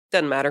planned.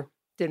 Didn't matter.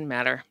 Didn't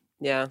matter.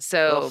 Yeah.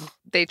 So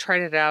they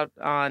tried it out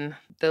on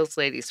those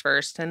ladies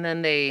first, and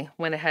then they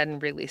went ahead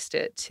and released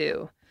it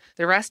to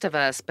the rest of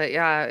us. But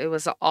yeah, it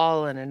was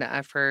all in an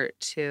effort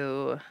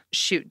to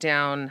shoot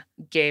down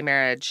gay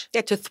marriage.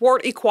 Yeah, to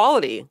thwart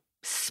equality.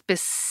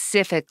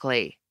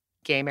 Specifically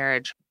gay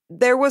marriage.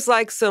 There was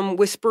like some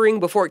whispering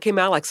before it came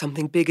out, like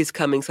something big is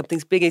coming,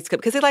 something's big is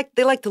coming. Because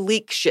they like to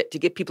leak shit to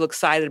get people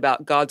excited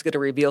about God's going to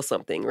reveal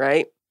something,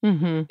 right?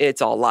 Mm-hmm.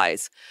 It's all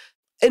lies.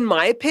 In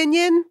my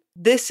opinion,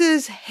 this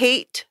is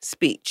hate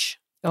speech.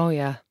 Oh,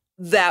 yeah.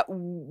 That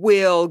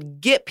will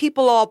get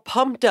people all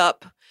pumped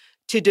up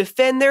to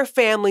defend their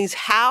families.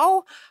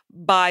 How?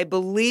 By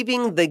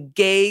believing the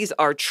gays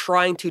are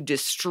trying to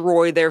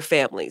destroy their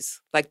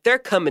families. Like they're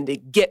coming to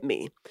get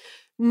me.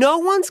 No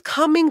one's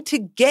coming to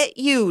get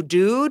you,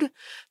 dude.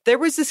 There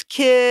was this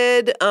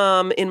kid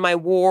in my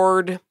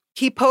ward.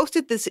 He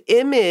posted this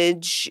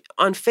image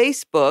on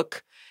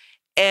Facebook,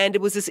 and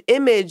it was this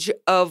image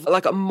of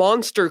like a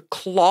monster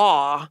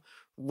claw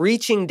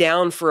reaching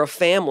down for a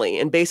family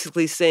and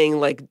basically saying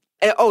like,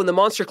 oh, and the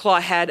monster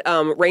claw had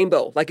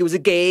rainbow. Like it was a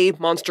gay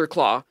monster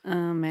claw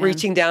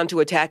reaching down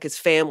to attack his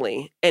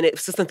family. And it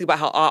says something about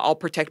how I'll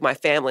protect my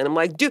family. And I'm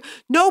like, dude,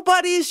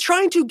 nobody's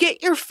trying to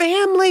get your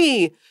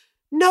family.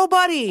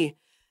 Nobody.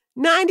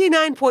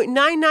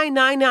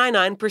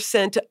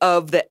 99.99999%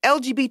 of the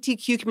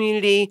LGBTQ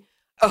community,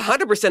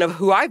 100% of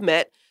who I've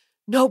met,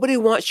 nobody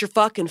wants your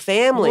fucking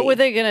family. What were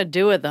they going to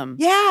do with them?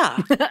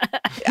 Yeah.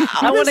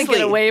 I want to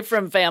get away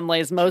from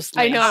families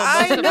mostly. I know.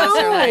 Most of us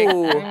are like,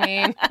 I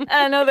mean.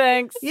 No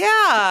thanks.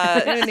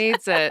 Yeah. Who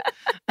needs it?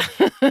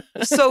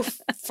 So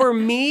for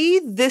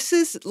me, this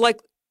is like,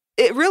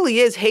 it really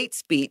is hate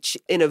speech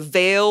in a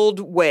veiled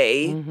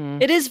way.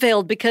 Mm-hmm. It is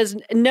veiled because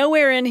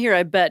nowhere in here,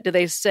 I bet, do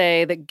they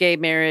say that gay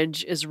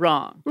marriage is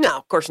wrong. No,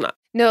 of course not.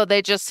 No,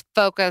 they just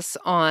focus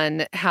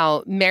on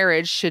how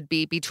marriage should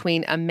be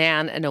between a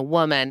man and a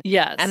woman.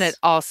 Yes. And it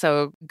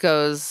also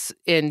goes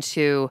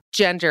into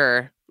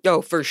gender.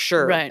 Oh, for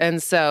sure. Right.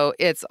 And so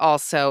it's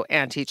also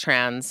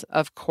anti-trans,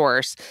 of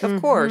course.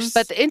 Of course.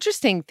 But the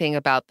interesting thing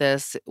about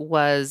this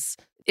was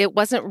it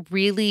wasn't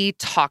really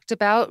talked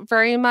about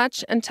very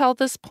much until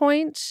this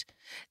point.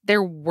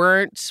 There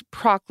weren't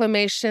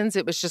proclamations.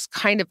 It was just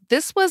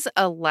this was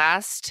a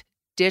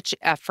last-ditch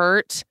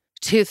effort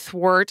to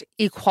thwart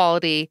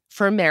equality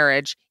for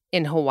marriage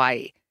in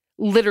Hawaii.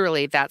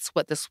 Literally, that's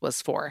what this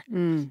was for.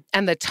 And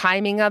the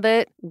timing of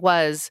it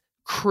was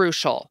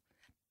crucial.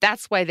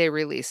 That's why they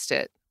released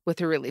it with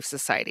the Relief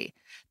Society.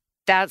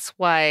 That's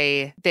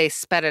why they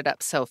sped it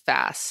up so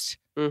fast.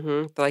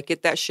 They're like,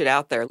 get that shit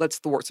out there. Let's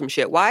thwart some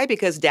shit. Why?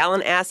 Because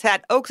Dallin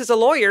Asshat Oaks is a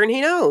lawyer and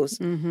he knows.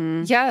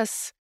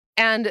 Yes.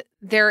 And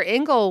their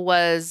angle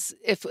was,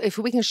 if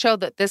we can show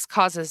that this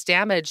causes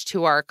damage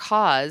to our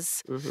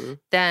cause,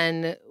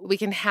 then we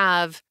can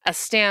have a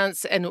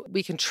stance and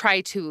we can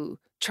try to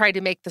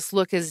make this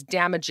look as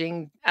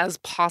damaging as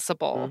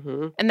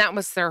possible. And that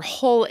was their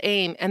whole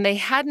aim. And they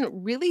hadn't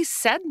really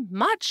said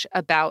much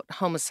about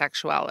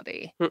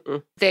homosexuality.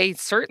 They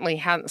certainly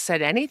hadn't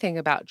said anything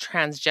about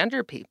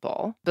transgender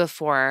people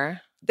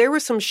before. There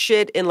was some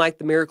shit in like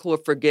the Miracle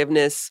of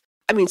Forgiveness.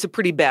 I mean, some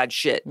pretty bad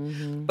shit.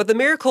 But the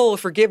Miracle of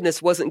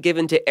Forgiveness wasn't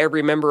given to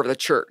every member of the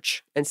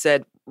church and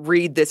said,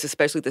 read this,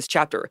 especially this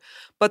chapter.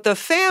 But the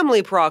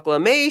Family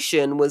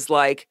Proclamation was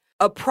like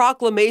a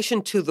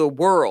proclamation to the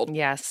world.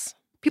 Yes.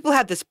 People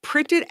had this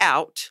printed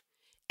out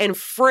and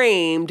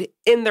framed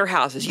in their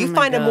houses. You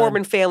find a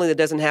Mormon family that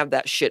doesn't have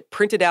that shit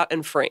printed out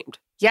and framed.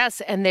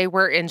 Yes, and they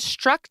were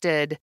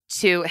instructed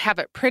to have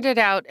it printed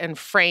out and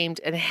framed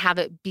and have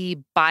it be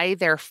by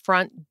their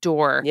front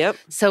door. Yep.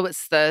 So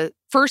it's the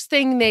first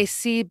thing they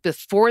see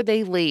before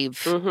they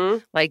leave.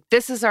 Like,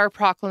 this is our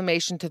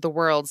proclamation to the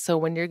world. So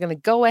when you're going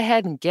to go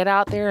ahead and get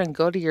out there and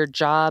go to your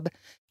job,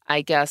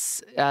 I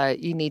guess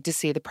you need to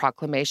see the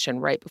proclamation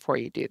right before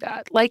you do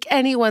that. Like,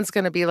 anyone's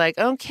going to be like,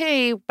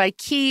 okay, my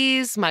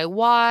keys, my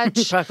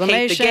watch, proclamation.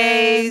 Hate the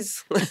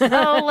gays.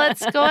 Oh,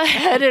 let's go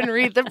ahead and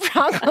read the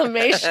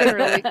proclamation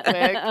really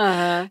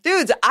quick.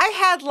 Dudes,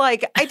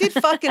 I did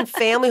fucking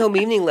family home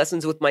evening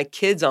lessons with my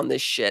kids on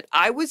this shit.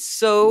 I was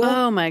so...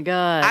 Oh, my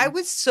God. I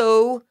was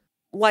so,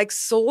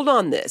 sold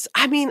on this.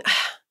 I mean,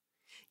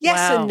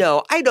 yes and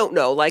no. I don't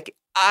know.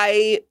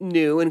 I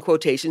knew in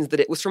quotations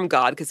that it was from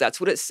God because that's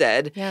what it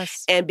said.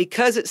 Yes. And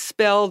because it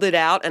spelled it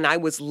out and I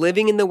was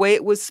living in the way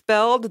it was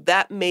spelled,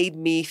 that made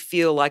me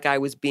feel like I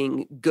was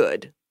being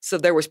good. So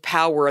there was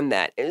power in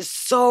that. It's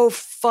so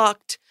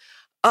fucked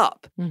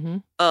up.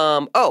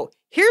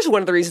 Here's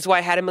one of the reasons why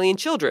I had a million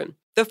children.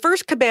 The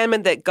first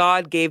commandment that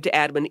God gave to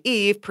Adam and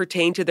Eve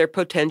pertained to their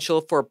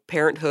potential for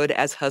parenthood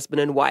as husband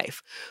and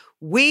wife.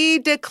 We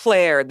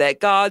declare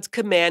that God's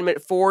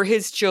commandment for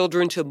his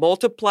children to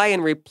multiply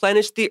and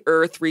replenish the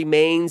earth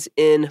remains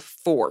in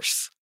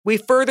force. We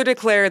further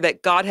declare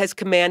that God has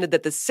commanded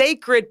that the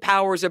sacred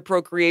powers of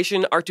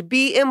procreation are to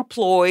be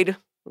employed,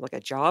 like a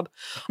job,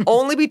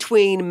 only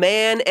between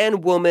man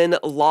and woman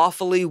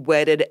lawfully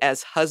wedded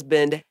as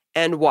husband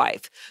and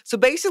wife. So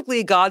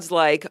basically, God's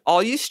like,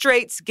 all you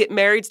straights get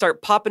married,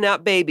 start popping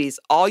out babies.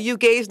 All you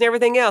gays and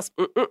everything else,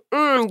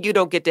 you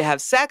don't get to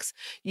have sex.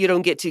 You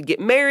don't get to get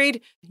married.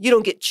 You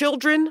don't get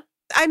children.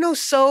 I know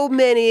so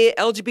many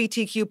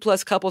LGBTQ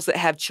plus couples that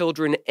have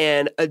children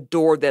and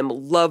adore them,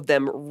 love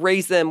them,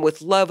 raise them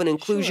with love and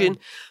inclusion.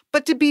 Sure.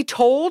 But to be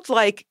told,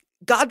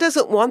 God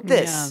doesn't want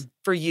this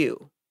for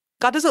you.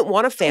 God doesn't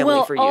want a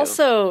family for you. Well,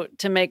 also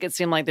to make it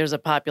seem like there's a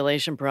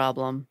population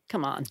problem.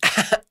 Come on.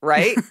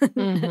 Right?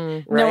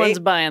 Right? No one's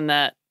buying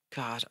that.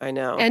 God, I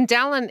know. And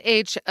Dallin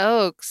H.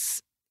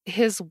 Oaks,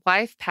 his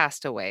wife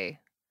passed away.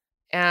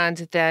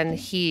 And then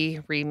he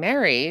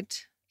remarried.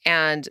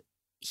 And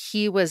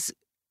he was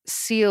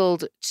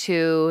sealed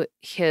to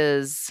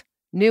his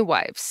new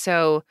wife.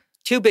 So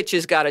 2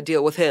 bitches got to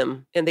deal with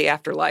him in the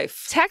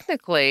afterlife.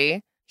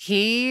 Technically,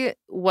 he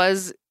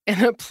was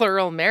in a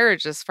plural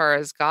marriage as far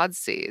as God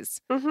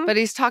sees. But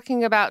he's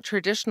talking about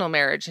traditional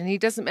marriage, and he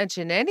doesn't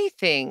mention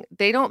anything.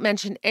 They don't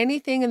mention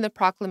anything in the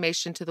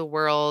proclamation to the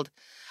world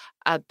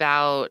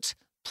about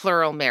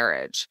plural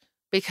marriage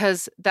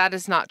because that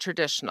is not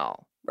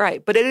traditional.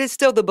 Right, but it is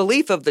still the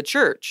belief of the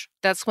church.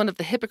 That's one of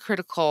the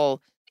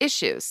hypocritical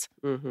issues.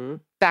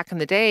 Back in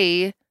the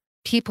day,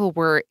 people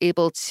were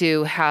able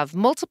to have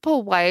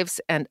multiple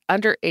wives and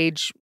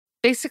underage,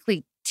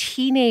 basically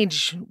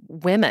teenage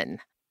women.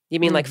 You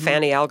mean like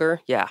Fanny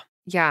Alger? Yeah.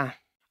 Yeah.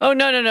 Oh,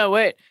 no,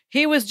 wait.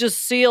 He was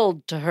just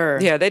sealed to her.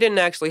 Yeah, they didn't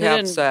actually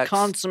have sex. They didn't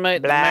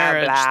consummate the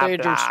marriage. They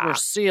just were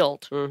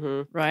sealed,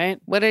 right?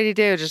 What did he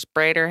do? Just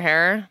braid her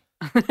hair?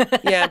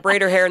 Yeah,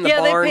 braid her hair in the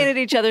barn. Yeah, they painted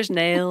each other's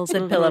nails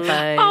and pillow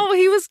fights. Oh,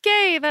 he was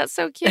gay. That's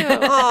so cute.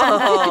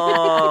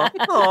 Aw.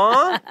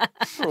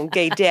 Oh,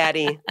 gay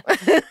daddy.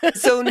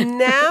 So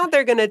now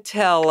they're going to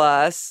tell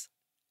us,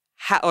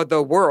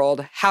 the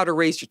world, how to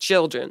raise your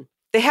children.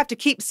 They have to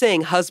keep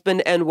saying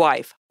husband and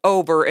wife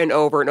over and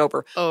over and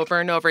over. Over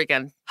and over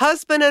again.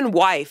 Husband and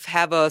wife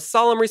have a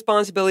solemn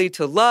responsibility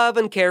to love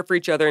and care for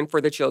each other and for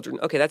their children.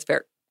 Okay, that's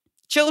fair.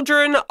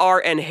 Children are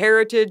an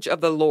heritage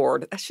of the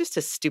Lord. That's just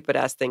a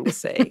stupid-ass thing to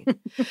say.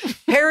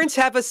 Parents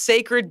have a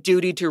sacred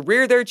duty to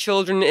rear their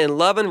children in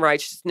love and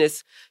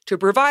righteousness, to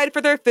provide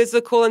for their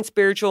physical and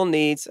spiritual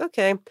needs,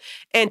 okay,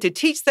 and to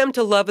teach them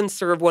to love and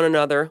serve one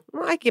another.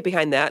 Well, I can get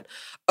behind that.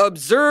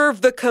 Observe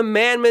the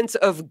commandments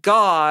of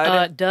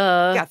God.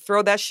 Duh. Yeah,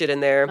 throw that shit in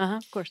there.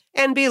 Of course.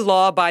 And be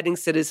law-abiding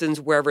citizens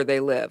wherever they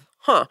live.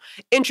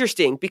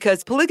 Interesting,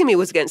 because polygamy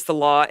was against the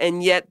law,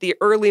 and yet the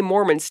early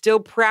Mormons still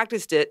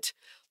practiced it,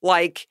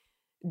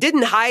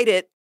 didn't hide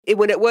it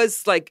when it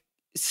was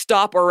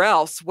stop or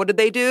else. What did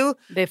they do?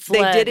 They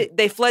fled. They did it.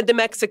 They fled to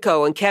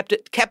Mexico and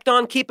kept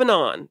on keeping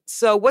on.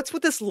 So what's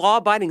with this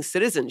law-abiding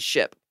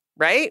citizenship,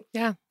 right?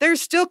 Yeah.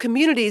 There's still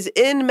communities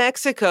in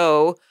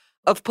Mexico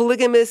of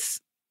polygamous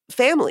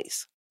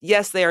families.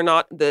 Yes, they are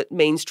not the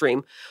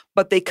mainstream,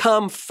 but they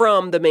come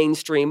from the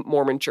mainstream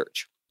Mormon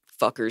church.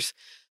 Fuckers.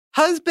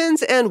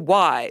 Husbands and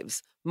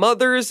wives.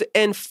 Mothers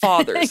and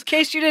fathers. In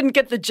case you didn't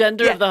get the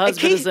gender of the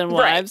husbands and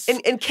wives.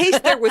 Right. In case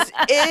there was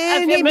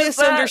any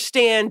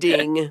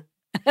misunderstanding.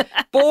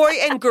 Boy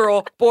and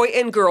girl.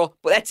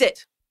 That's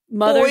it.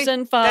 Mothers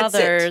and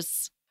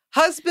fathers.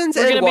 Husbands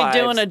and wives. We're going to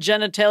be doing a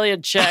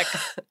genitalia check.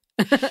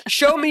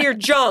 Show me your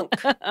junk.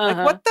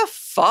 What the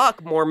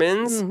fuck,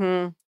 Mormons?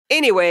 Mm-hmm.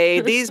 Anyway,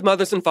 these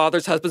mothers and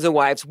fathers, husbands and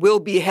wives will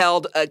be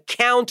held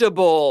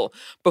accountable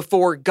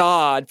before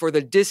God for the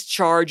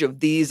discharge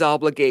of these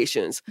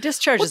obligations.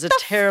 Discharge is a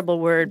terrible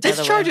word, by the way.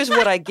 Discharge is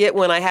what I get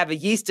when I have a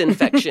yeast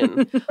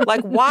infection.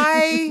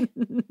 Why?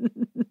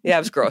 Yeah, it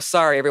was gross.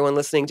 Sorry, everyone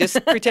listening.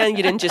 Just pretend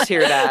you didn't just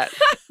hear that.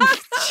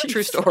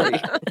 True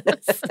story.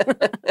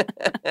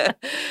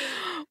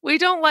 We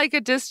don't like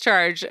a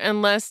discharge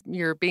unless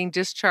you're being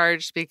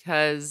discharged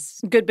because...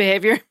 Good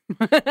behavior.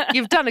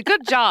 You've done a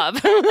good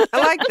job. I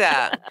like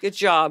that. Good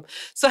job.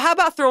 So how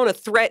about throwing a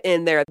threat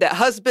in there that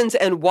husbands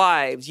and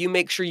wives, you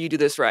make sure you do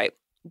this right.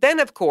 Then,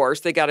 of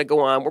course, they got to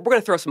go on. We're going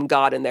to throw some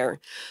God in there.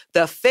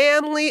 The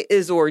family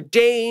is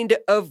ordained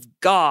of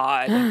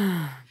God.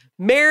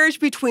 Marriage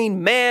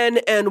between man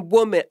and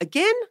woman.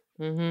 Again?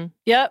 Mm-hmm.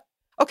 Yep.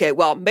 Okay,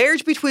 well,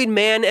 marriage between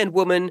man and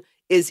woman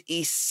is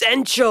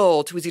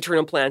essential to his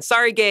eternal plan.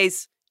 Sorry,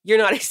 gays, you're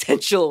not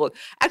essential.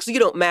 Actually, you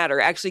don't matter.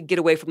 Actually, get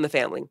away from the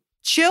family.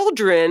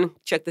 Children,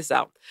 check this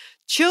out.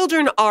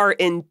 Children are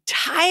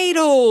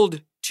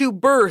entitled to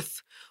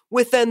birth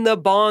within the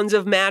bonds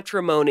of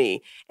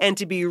matrimony and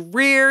to be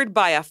reared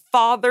by a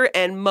father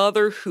and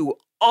mother who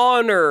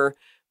honor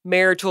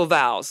marital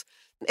vows.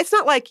 It's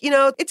not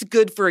it's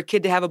good for a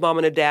kid to have a mom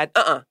and a dad.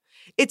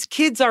 It's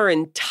kids are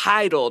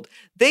entitled.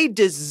 They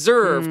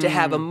deserve to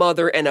have a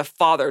mother and a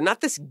father, not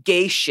this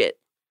gay shit.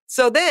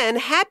 So then,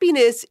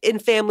 happiness in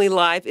family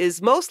life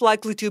is most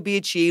likely to be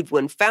achieved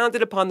when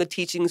founded upon the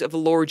teachings of the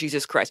Lord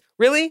Jesus Christ.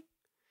 Really?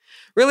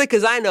 Really?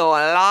 Because I know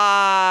a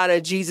lot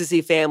of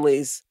Jesus-y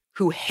families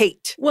who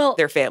hate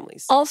their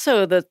families.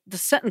 Also, the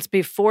sentence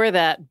before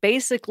that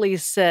basically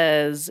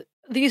says,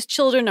 these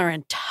children are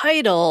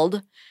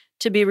entitled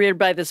to be reared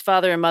by this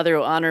father and mother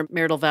who honor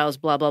marital vows,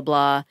 blah, blah,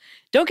 blah.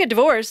 Don't get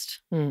divorced.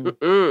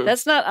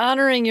 That's not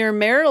honoring your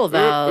marital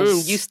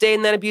vows. You stay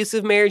in that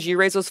abusive marriage, you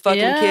raise those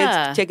fucking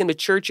kids, take them to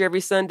church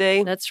every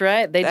Sunday. That's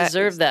right. They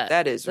deserve that.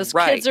 That is those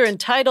right. Those kids are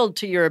entitled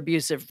to your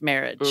abusive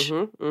marriage.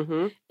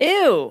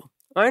 Ew.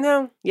 I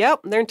know. Yep,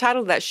 they're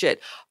entitled to that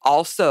shit.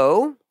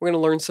 Also, we're going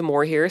to learn some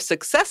more here.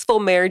 Successful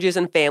marriages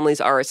and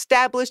families are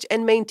established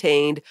and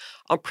maintained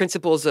on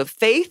principles of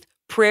faith,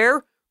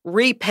 prayer,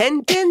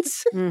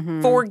 repentance,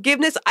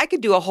 forgiveness. I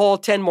could do a whole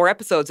 10 more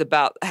episodes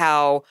about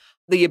how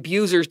the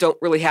abusers don't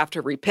really have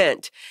to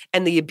repent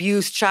and the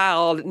abused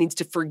child needs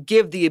to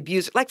forgive the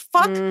abuser.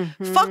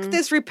 Fuck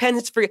this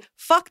repentance.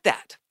 Fuck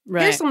that.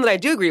 Right. Here's something that I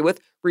do agree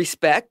with.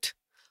 Respect,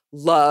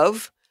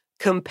 love,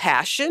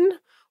 compassion,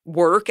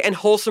 work, and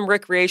wholesome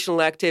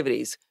recreational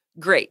activities.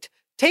 Great.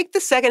 Take the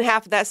second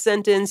half of that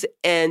sentence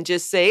and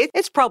just say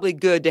it's probably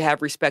good to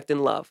have respect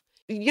and love.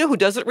 You know who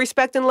doesn't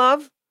respect and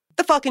love?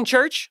 The fucking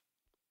church.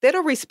 They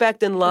don't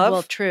respect and love.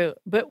 Well, true.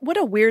 But what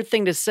a weird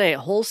thing to say.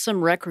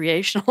 Wholesome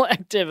recreational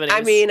activities.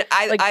 I mean,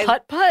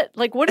 putt-putt?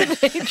 What are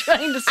they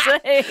trying to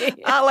say?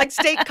 Like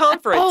state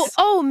conference.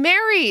 Oh,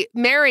 Mary,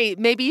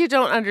 maybe you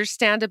don't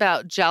understand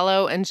about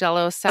Jell-O and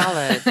Jell-O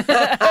salad. Was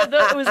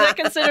that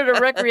considered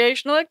a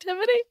recreational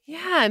activity?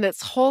 Yeah, and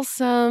it's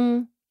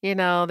wholesome.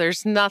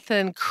 There's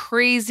nothing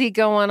crazy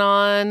going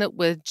on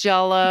with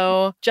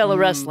Jell-O. Jell-O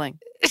wrestling.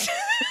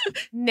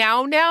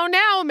 Now,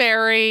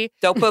 Mary.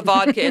 Don't put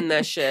vodka in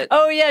that shit.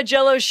 Oh, yeah,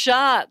 Jell-O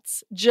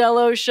shots.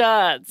 Jell-O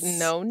shots.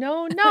 No.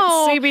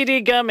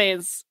 CBD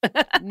gummies.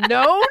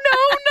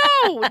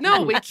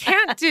 No, we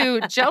can't do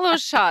Jell-O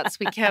shots.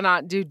 We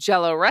cannot do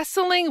Jell-O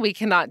wrestling. We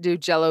cannot do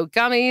Jell-O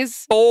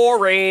gummies.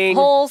 Boring.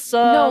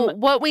 Wholesome. No,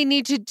 what we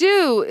need to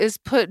do is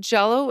put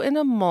Jell-O in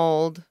a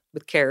mold.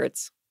 With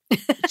carrots.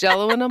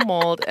 Jell-O in a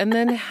mold, and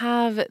then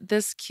have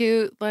this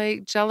cute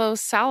Jell-O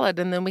salad,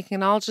 and then we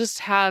can all just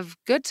have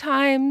good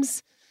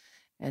times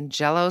and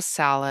Jell-O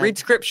salad. Read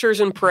scriptures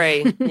and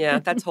pray. Yeah,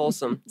 that's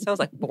wholesome. Sounds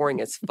like boring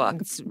as fuck.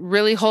 It's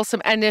really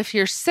wholesome. And if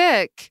you're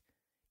sick,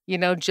 You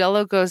know,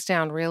 Jell-O goes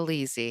down real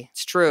easy.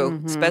 It's true,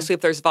 especially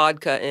if there's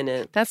vodka in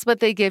it. That's what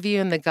they give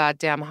you in the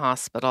goddamn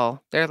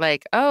hospital. They're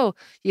like, oh,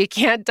 you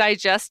can't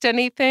digest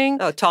anything?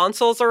 Oh,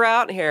 tonsils are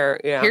out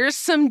here. Yeah. Here's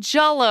some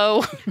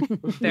Jell-O.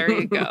 There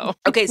you go.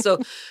 Okay,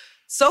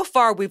 so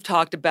far we've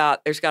talked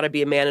about there's got to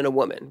be a man and a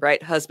woman,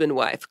 right? Husband,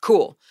 wife.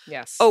 Cool.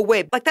 Yes. Oh,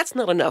 wait, that's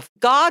not enough.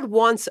 God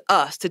wants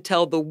us to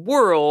tell the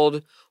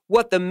world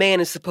what the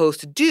man is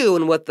supposed to do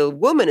and what the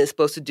woman is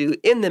supposed to do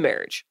in the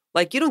marriage.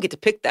 Like, you don't get to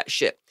pick that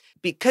shit.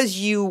 Because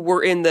you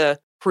were in the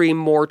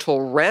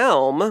premortal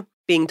realm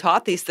being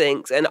taught these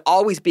things and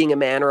always being a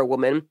man or a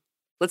woman,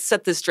 let's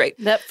set this straight.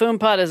 That foom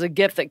pot is a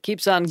gift that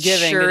keeps on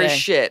giving. Sure as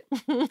shit.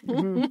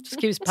 Just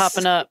keeps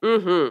popping up.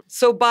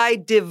 So by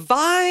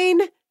divine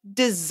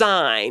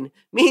design,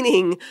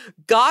 meaning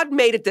God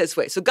made it this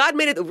way. So God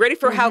made it, ready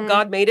for how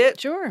God made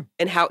it? Sure.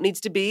 And how it needs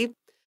to be?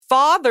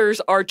 Fathers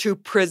are to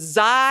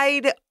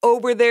preside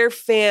over their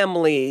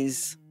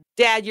families.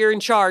 Dad, you're in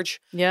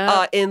charge.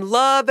 Yeah. In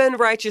love and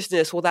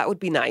righteousness. Well, that would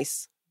be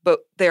nice.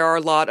 But there are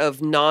a lot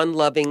of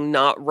non-loving,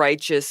 not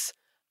righteous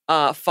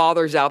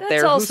fathers out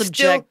there. That's all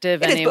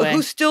subjective anyway. But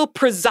who still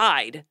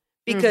preside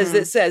because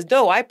it says,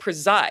 no, I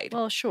preside.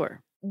 Well,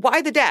 sure.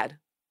 Why the dad?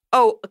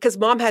 Oh, because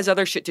mom has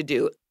other shit to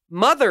do.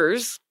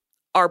 Mothers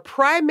are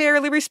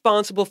primarily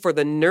responsible for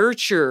the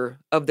nurture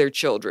of their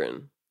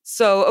children.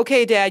 So,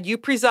 okay, Dad, you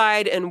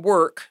preside and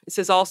work. It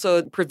says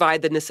also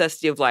provide the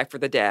necessity of life for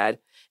the dad.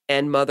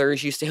 And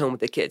mothers, you stay home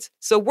with the kids.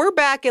 So we're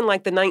back in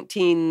like the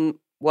 19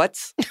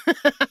 whats?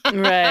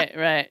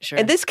 Right, sure.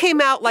 And this came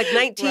out like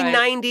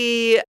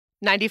 1990.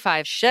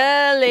 95.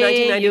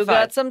 Shelley, you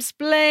got some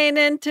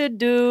splaining to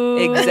do.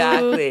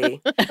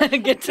 Exactly.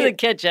 Get to the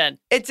kitchen.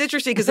 It's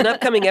interesting because in an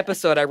upcoming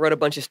episode, I wrote a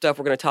bunch of stuff.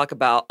 We're going to talk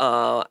about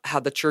how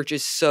the church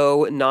is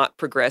so not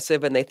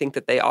progressive and they think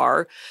that they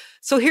are.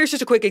 So here's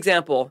just a quick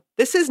example.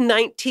 This is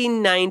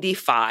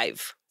 1995.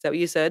 Is that what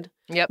you said?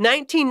 Yep.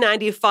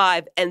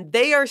 1995. And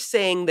they are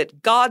saying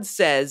that God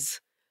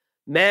says,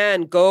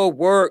 man, go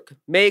work,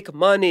 make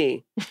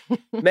money.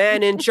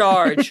 Man in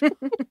charge.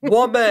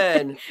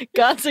 Woman.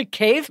 God's a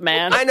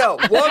caveman. I know.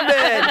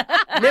 Woman.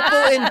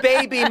 Nipple in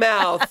baby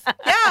mouth.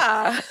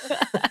 Yeah.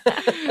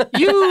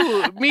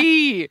 You,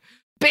 me,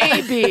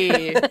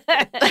 baby.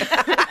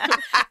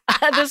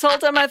 This whole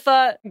time I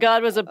thought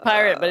God was a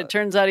pirate, but it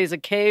turns out he's a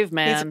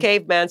caveman. He's a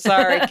caveman.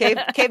 Sorry.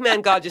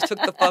 Caveman God just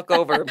took the fuck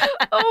over.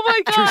 Oh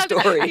my God. True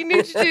story. You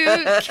need to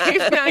do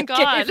Caveman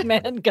God.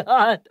 Caveman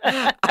God.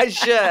 I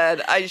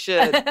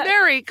should.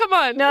 Mary, come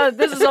on. No,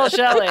 this is all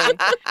Shelley.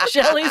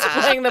 Shelley's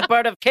playing the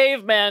part of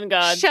caveman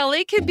God.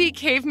 Shelley can be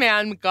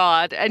Caveman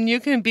God, and you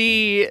can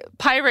be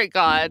Pirate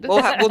God.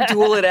 We'll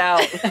duel it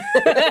out.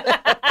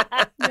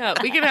 Yeah,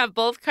 we can have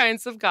both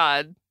kinds of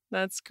God.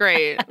 That's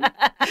great.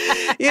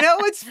 You know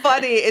what's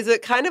funny is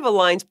it kind of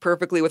aligns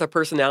perfectly with our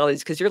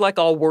personalities because you're like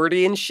all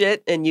wordy and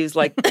shit and use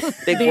like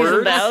big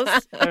words. I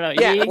don't know.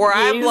 Yeah, where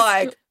I'm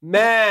like,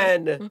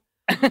 man,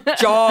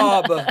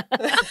 job,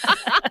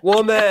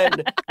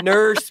 woman,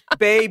 nurse,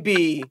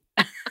 baby.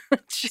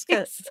 It's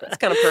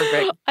kind of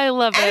perfect. I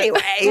love it.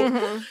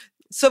 Anyway,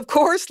 so of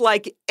course,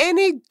 like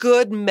any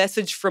good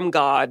message from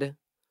God,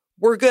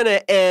 we're going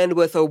to end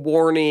with a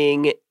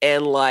warning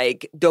and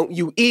like, don't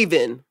you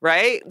even,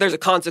 right? There's a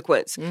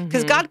consequence.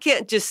 Because God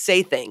can't just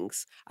say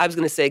things. I was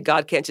going to say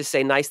God can't just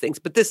say nice things,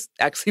 but this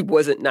actually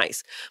wasn't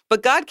nice.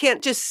 But God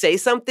can't just say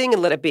something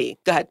and let it be.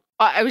 Go ahead.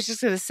 I was just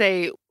going to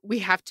say, we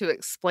have to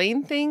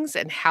explain things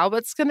and how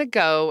it's going to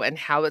go and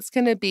how it's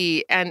going to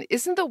be. And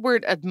isn't the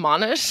word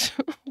admonish?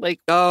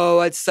 Oh,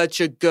 it's such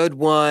a good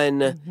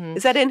one.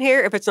 Is that in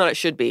here? If it's not, it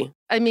should be.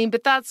 I mean,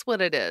 but that's what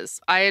it is.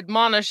 I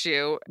admonish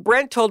you.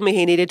 Brent told me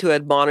he needed to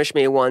admonish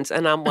me once,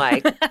 and I'm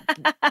like,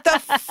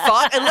 the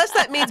fuck? Unless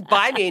that means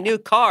buy me a new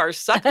car,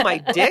 suck my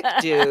dick,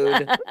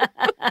 dude.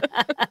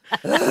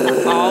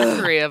 All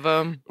three of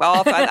them.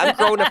 Well, I'm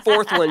growing a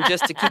fourth one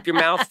just to keep your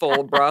mouth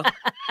full, bro. Did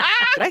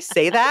I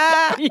say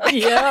that?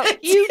 Yeah,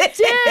 you did.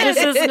 This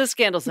isn't a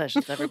scandal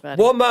session,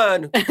 everybody.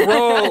 Woman,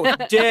 grow,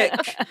 dick,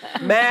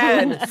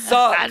 man,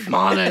 suck.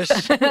 Admonish.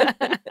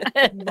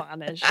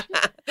 Admonish.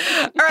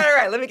 All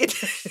right. Let me get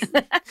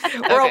to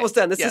We're almost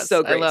done. This is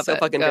so great. So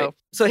fucking great.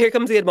 So here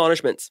comes the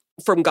admonishments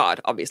from God,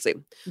 obviously.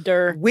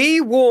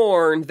 We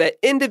warn that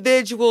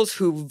individuals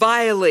who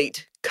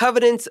violate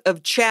covenants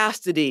of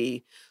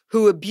chastity,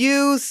 who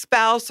abuse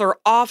spouse or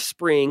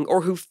offspring,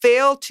 or who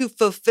fail to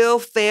fulfill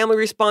family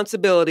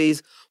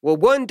responsibilities will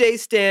one day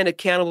stand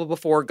accountable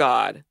before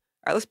God. All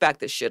right, let's back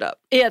this shit up.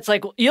 Yeah, it's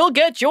like, you'll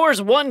get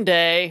yours one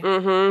day.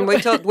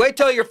 Wait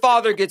till your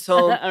father gets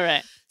home. All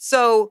right.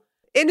 So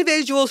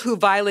individuals who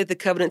violate the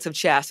covenants of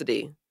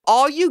chastity,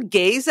 all you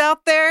gays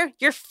out there,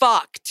 you're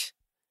fucked.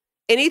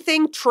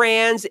 Anything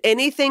trans,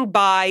 anything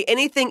bi,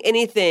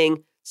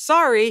 anything,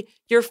 sorry,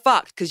 you're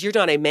fucked because you're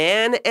not a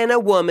man and a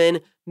woman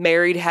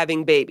married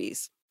having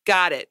babies.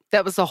 Got it.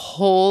 That was the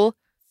whole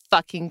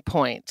fucking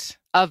point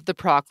of the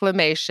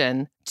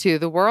proclamation to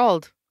the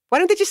world. Why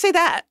didn't they just say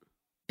that?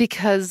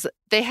 Because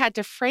they had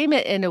to frame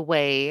it in a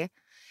way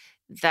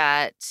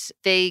that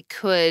they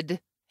could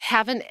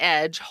have an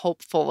edge,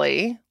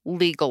 hopefully,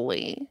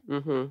 legally.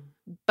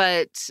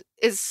 But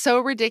it's so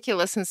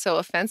ridiculous and so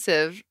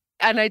offensive.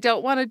 And I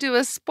don't want to do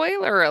a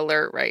spoiler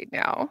alert right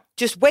now.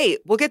 Just wait.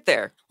 We'll get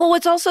there. Well,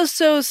 what's also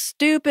so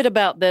stupid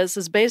about this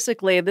is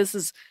basically this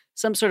is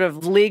some sort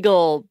of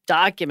legal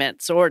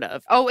document, sort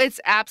of. Oh, it's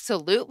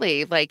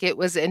absolutely like it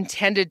was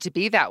intended to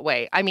be that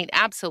way. I mean,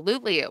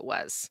 absolutely it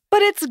was.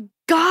 But it's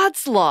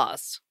God's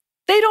laws.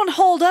 They don't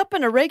hold up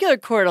in a regular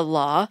court of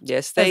law.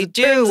 Yes, they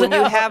do. When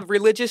you have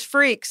religious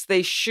freaks,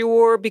 they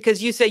sure,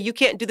 because you say, you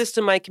can't do this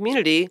to my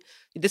community.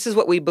 This is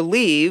what we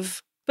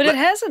believe. But it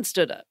hasn't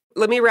stood up.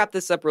 Let me wrap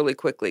this up really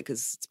quickly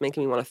because it's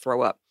making me want to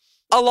throw up.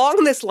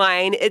 Along this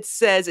line, it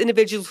says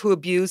individuals who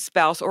abuse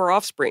spouse or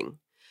offspring.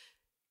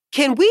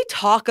 Can we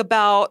talk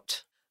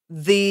about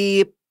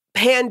the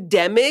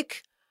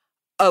pandemic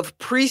of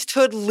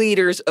priesthood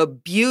leaders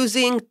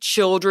abusing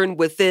children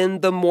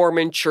within the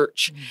Mormon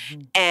church?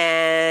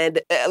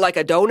 And like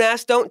a don't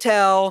ask, don't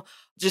tell,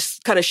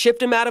 just kind of shift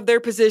them out of their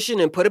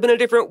position and put them in a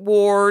different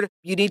ward.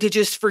 You need to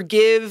just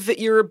forgive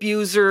your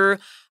abuser.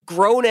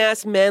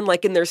 Grown-ass men,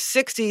 like in their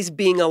 60s,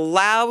 being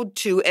allowed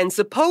to and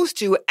supposed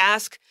to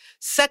ask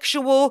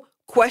sexual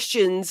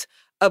questions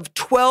of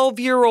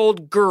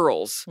 12-year-old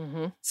girls.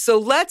 So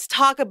let's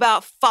talk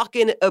about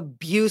fucking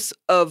abuse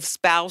of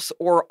spouse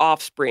or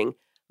offspring.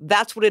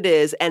 That's what it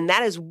is. And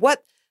that is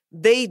what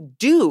they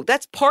do.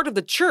 That's part of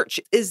the church,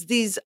 is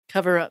these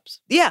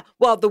cover-ups. Yeah.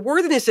 Well, the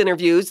worthiness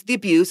interviews, the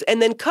abuse,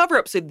 and then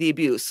cover-ups of the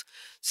abuse.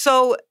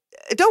 So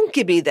don't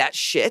give me that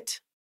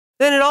shit.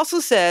 Then it also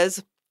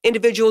says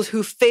individuals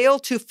who fail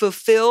to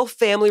fulfill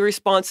family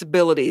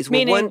responsibilities.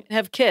 Meaning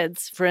have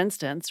kids, for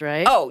instance,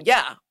 right? Oh,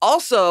 yeah.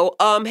 Also,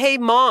 hey,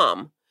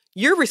 mom,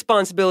 your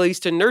responsibility is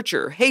to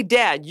nurture. Hey,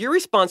 dad, your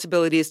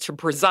responsibility is to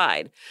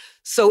preside.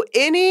 So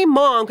any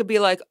mom could be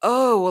like,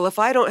 oh, well, if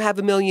I don't have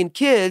a million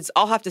kids,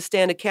 I'll have to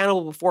stand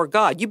accountable before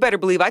God. You better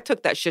believe I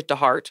took that shit to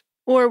heart.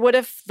 Or what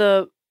if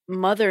the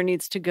mother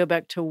needs to go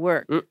back to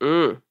work?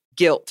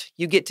 Guilt.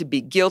 You get to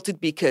be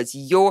guilted because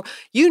you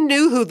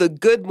knew who the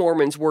good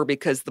Mormons were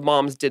because the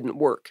moms didn't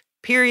work.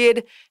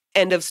 Period.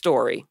 End of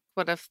story.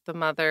 What if the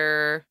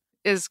mother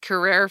is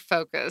career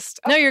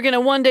focused? No, you're going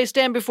to one day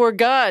stand before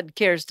God,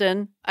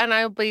 Kirsten. And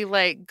I'll be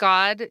like,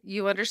 God,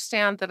 you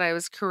understand that I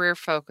was career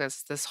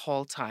focused this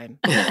whole time.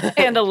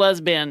 And a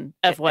lesbian,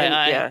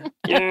 FYI.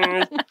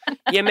 Yeah.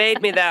 You made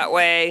me that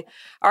way.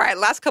 All right,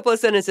 last couple of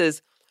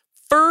sentences.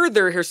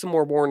 Further, here's some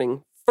more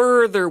warning.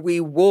 Further,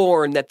 we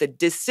warn that the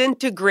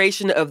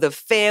disintegration of the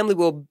family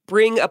will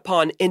bring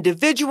upon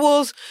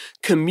individuals,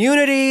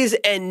 communities,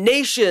 and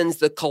nations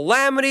the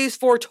calamities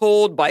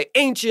foretold by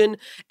ancient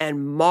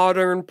and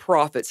modern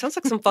prophets. Sounds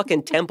like some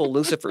fucking Temple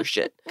Lucifer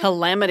shit.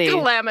 Calamity.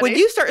 When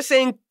you start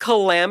saying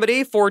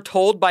calamity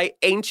foretold by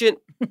ancient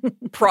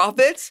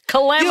prophets.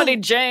 Calamity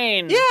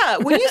Jane. Yeah,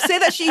 when you say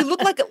that shit, you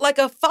look like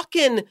a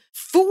fucking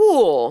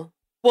fool.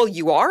 Well,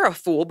 you are a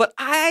fool, but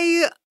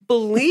I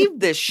believe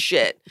this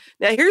shit.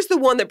 Now, here's the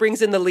one that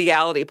brings in the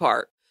legality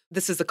part.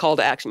 This is a call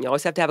to action. You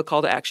always have to have a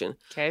call to action.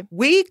 Okay.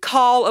 We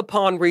call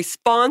upon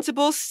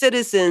responsible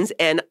citizens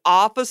and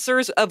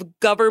officers of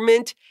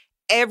government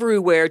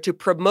everywhere to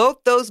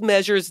promote those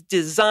measures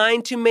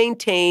designed to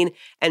maintain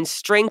and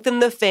strengthen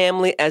the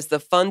family as the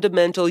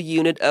fundamental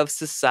unit of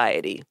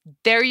society.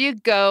 There you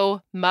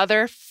go,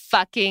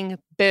 motherfucking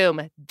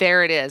boom.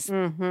 There it is.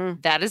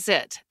 That is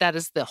it. That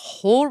is the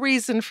whole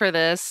reason for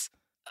this.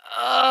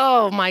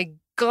 Oh my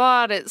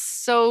God, it's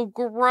so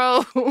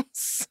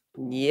gross.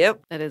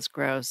 Yep. That is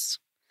gross.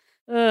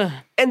 Ugh.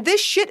 And this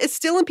shit is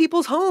still in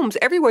people's homes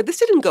everywhere. This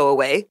didn't go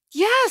away.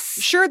 Yes.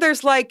 Sure,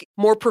 there's like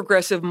more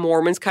progressive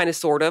Mormons, kind of,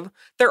 sort of.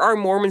 There are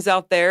Mormons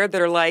out there that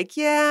are like,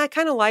 yeah, I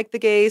kind of like the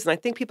gays, and I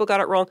think people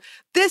got it wrong.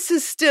 This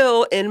is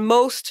still in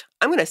most,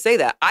 I'm going to say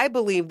that, I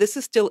believe this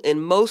is still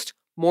in most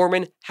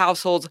Mormon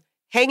households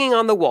hanging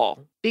on the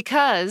wall.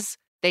 Because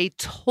they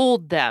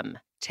told them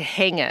to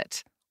hang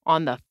it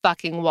on the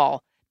fucking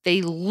wall.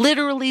 They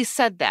literally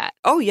said that.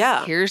 Oh,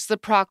 yeah. Here's the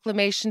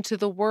proclamation to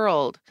the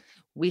world.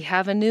 We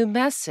have a new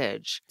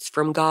message. It's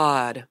from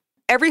God.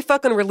 Every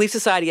fucking Relief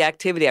Society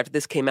activity after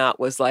this came out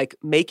was like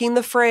making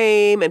the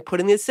frame and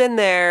putting this in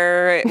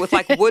there with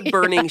like wood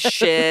burning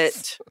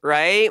shit,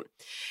 right?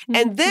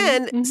 And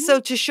then, so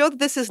to show that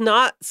this is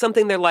not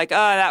something they're like, oh,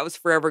 that was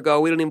forever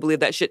ago. We don't even believe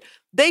that shit.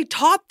 They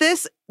taught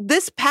this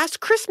past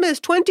Christmas,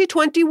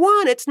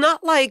 2021. It's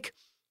not like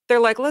they're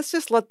like, let's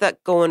just let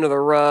that go under the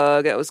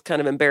rug. That was kind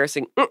of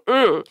embarrassing.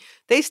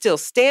 They still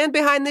stand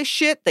behind this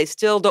shit. They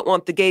still don't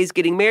want the gays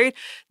getting married.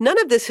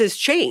 None of this has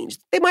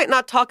changed. They might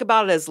not talk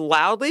about it as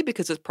loudly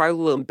because it's probably a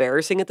little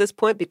embarrassing at this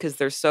point because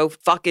they're so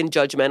fucking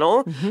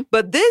judgmental.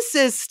 But this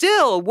is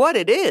still what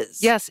it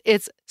is. Yes,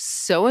 it's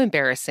so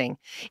embarrassing.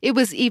 It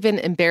was even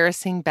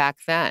embarrassing back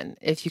then,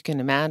 if you can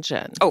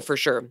imagine. Oh, for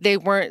sure. They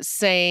weren't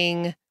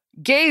saying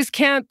gays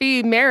can't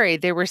be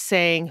married. They were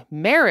saying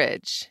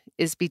marriage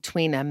is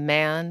between a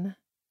man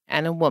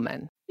and a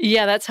woman.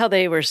 Yeah, that's how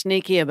they were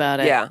sneaky about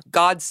it. Yeah,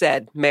 God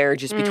said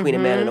marriage is between a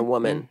man and a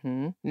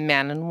woman.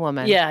 Man and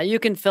woman. Yeah, you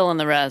can fill in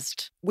the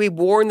rest. We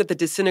warn that the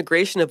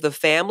disintegration of the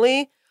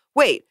family.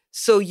 Wait,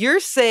 So you're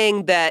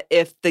saying that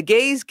if the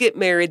gays get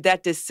married,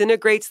 that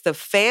disintegrates the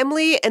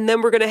family and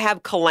then we're going to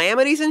have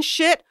calamities and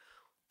shit?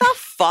 The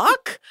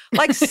fuck?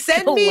 Like,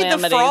 send me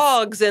the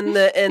frogs and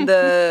the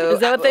Is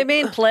that what they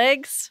mean?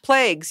 Plagues?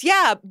 Plagues,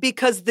 yeah,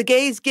 because the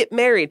gays get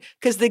married,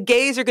 because the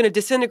gays are going to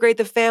disintegrate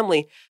the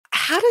family.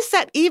 How does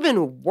that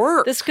even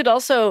work? This could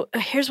also,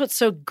 here's what's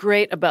so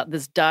great about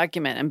this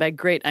document, and by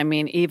great, I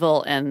mean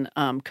evil and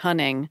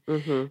cunning,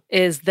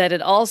 is that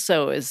it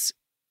also is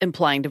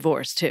implying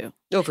divorce, too.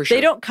 Oh, for sure.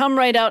 They don't come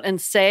right out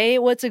and say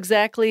what's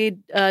exactly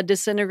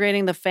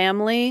disintegrating the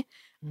family.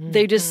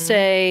 They just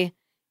say,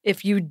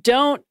 if you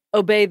don't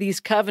obey these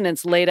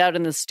covenants laid out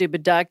in this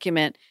stupid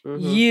document,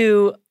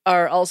 you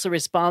are also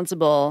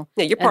responsible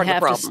you're part and of the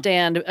have problem. to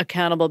stand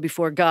accountable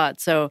before God.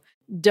 So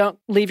don't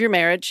leave your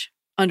marriage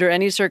under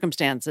any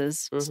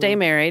circumstances. Stay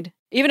married.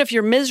 Even if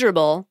you're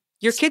miserable.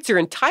 Your kids are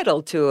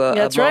entitled to a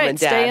That's mom right. and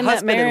dad, Stay in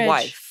husband that marriage. and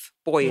wife,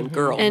 boy and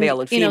girl, male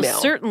and female.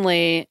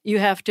 Certainly you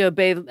have to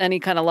obey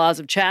any kind of laws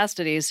of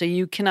chastity, so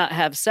you cannot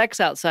have sex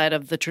outside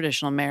of the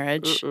traditional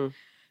marriage.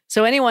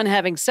 So anyone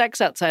having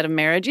sex outside of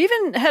marriage,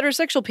 even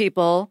heterosexual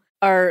people,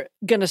 are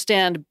going to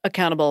stand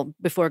accountable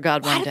before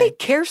God one day. Why do they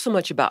care so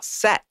much about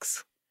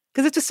sex?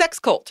 Because it's a sex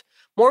cult.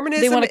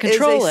 Mormonism is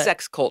a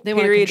sex cult. They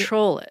want to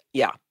control it.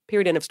 Yeah.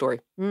 Period. End of story.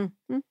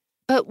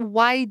 But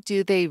why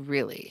do they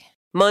really?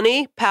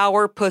 Money,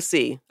 power,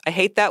 pussy. I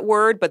hate that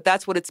word, but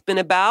that's what it's been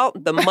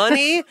about. The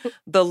money,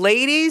 the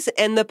ladies,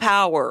 and the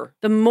power.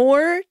 The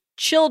more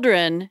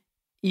children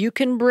you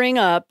can bring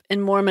up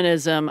in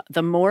Mormonism,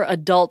 the more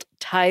adult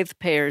tithe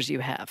payers you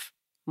have.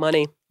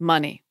 Money.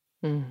 Money.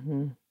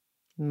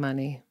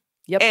 Money.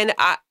 Yep. And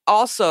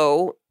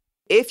also,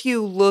 if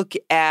you look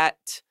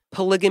at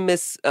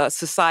polygamous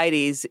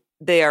societies,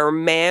 they are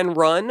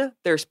man-run.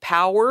 There's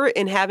power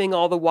in having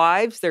all the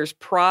wives. There's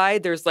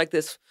pride. There's like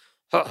this,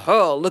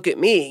 look at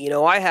me. You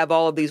know, I have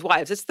all of these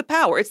wives. It's the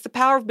power. It's the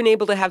power of being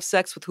able to have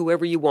sex with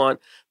whoever you want.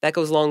 That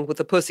goes along with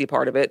the pussy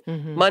part of it.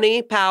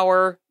 Money,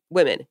 power,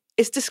 women.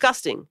 It's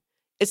disgusting.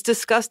 It's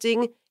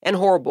disgusting and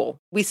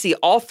horrible. We see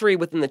all three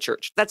within the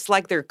church. That's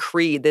like their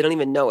creed. They don't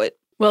even know it.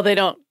 Well, they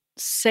don't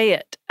say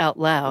it out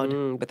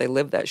loud. But they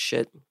live that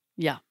shit.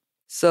 Yeah.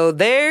 So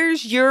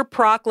there's your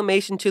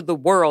proclamation to the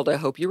world. I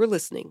hope you were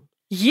listening.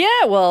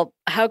 Yeah, well,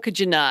 how could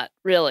you not,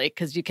 really?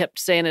 Because you kept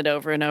saying it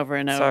over and over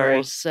and over.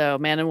 Sorry. So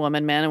man and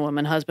woman,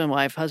 husband,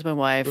 wife.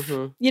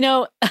 You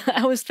know,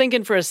 I was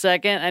thinking for a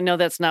second, I know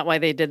that's not why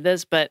they did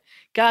this, but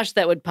gosh,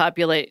 that would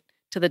populate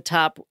to the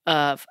top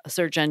of a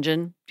search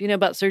engine. Do you know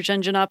about search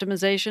engine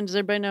optimization? Does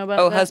everybody know about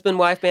that? Oh, husband,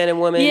 wife, man, and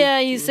woman. Yeah,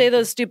 you say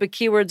those stupid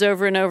keywords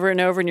over and over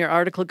and over, and your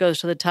article goes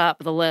to the top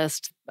of the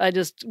list. I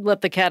just let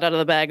the cat out of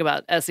the bag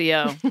about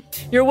SEO.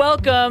 You're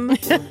welcome.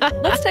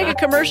 Let's take a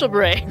commercial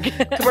break.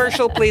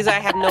 Commercial, please. I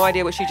have no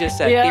idea what she just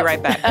said. Yep. Be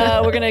right back.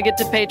 We're going to get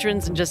to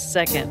patrons in just a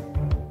second.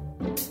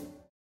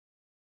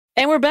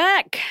 And we're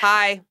back.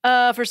 Hi.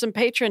 For some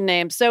patron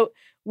names. So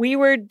we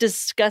were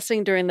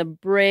discussing during the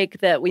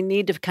break that we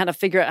need to kind of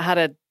figure out how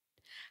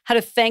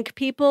to thank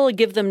people,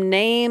 give them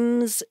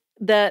names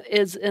that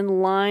is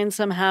in line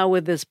somehow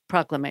with this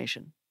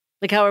proclamation.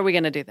 Like, how are we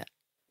going to do that?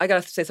 I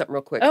got to say something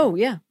real quick. Oh,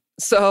 yeah.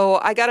 So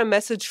I got a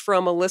message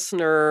from a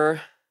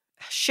listener.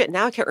 Shit,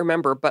 now I can't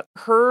remember, but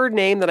her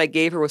name that I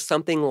gave her was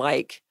something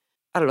like,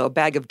 I don't know, a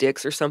bag of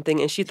dicks or something.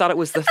 And she thought it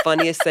was the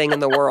funniest thing in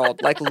the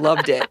world, like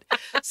loved it.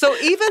 So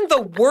even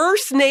the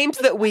worst names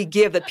that we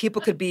give that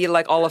people could be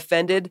like all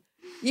offended,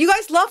 you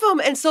guys love them.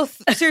 And so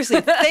seriously,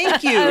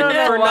 thank you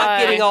for not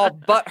getting all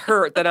butt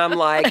hurt that I'm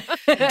like,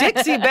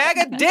 Dixie bag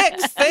of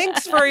dicks.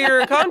 Thanks for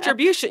your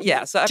contribution.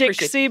 Yeah, so I appreciate it.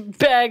 Dixie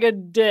bag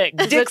of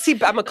dicks. Dixie, I'm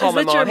going to call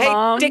my mom. Hey,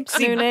 mom,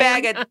 Dixie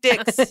bag of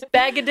dicks.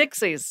 Bag of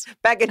Dixies.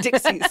 Bag of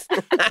Dixies.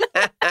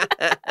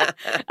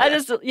 I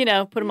just,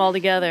 put them all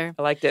together.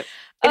 I liked it.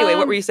 Anyway,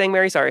 what were you saying,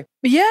 Mary? Sorry.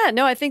 Yeah,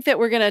 no, I think that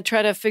we're going to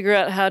try to figure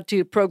out how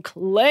to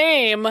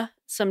proclaim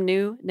some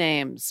new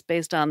names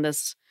based on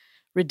this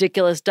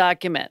ridiculous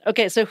document.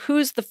 Okay, so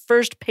who's the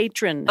first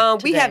patron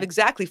We have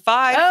exactly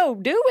 5. Oh,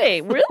 do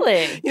we?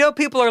 Really?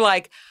 People are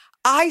like,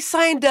 I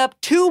signed up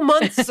 2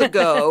 months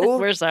ago.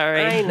 We're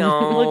sorry. I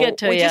know. We'll get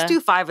to you. We just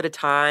do 5 at a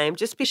time.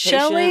 Just be patient.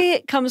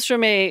 Shelley comes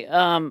from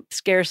a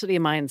scarcity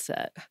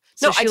mindset.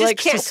 So no, I just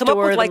can't come up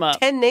with like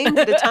 10 names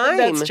at a time.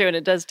 That's true, and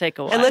it does take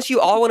a while. Unless you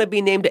all want to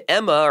be named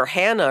Emma or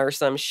Hannah or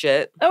some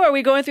shit. Oh, are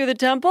we going through the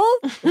temple?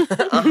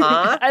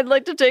 Uh-huh. I'd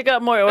like to take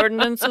out more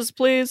ordinances,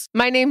 please.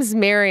 My name's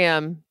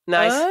Miriam.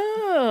 Nice.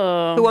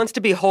 Oh. Who wants to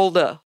be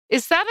Huldah?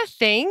 Is that a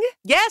thing?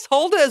 Yes,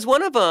 Huldah is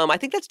one of them. I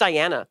think that's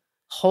Diana.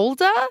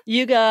 Huldah?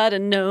 You gotta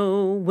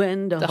know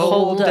when to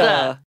hold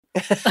up.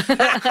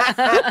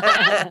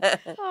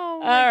 Oh,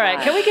 all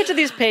right. Can we get to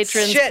these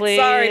patrons, Shit, please?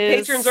 sorry.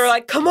 Patrons are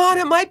like, come on,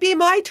 it might be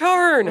my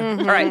turn.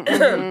 All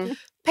right.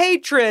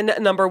 Patron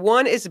number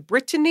 1 is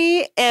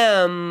Brittany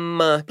M.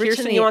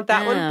 Kirsten, you want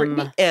that one?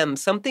 Brittany M.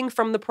 Something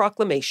from the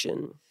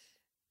Proclamation.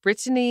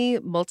 Brittany,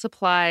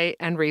 multiply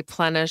and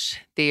replenish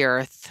the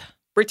earth.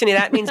 Brittany,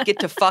 that means get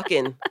to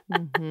fucking.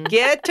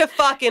 Get to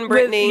fucking,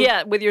 Brittany.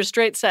 With your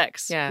straight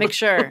sex. Yeah. Make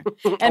sure.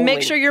 And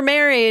make sure you're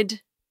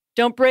married.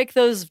 Don't break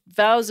those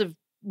vows of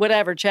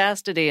whatever,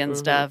 chastity and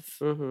stuff.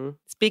 Mm-hmm.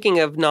 Speaking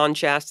of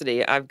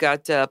non-chastity, I've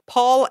got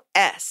Paul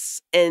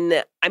S.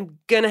 And I'm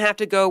going to have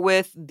to go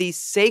with the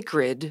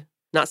sacred,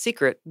 not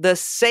secret, the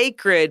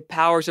sacred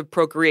powers of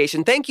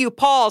procreation. Thank you,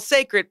 Paul.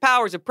 Sacred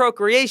powers of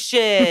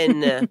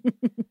procreation.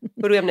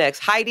 What do we have next?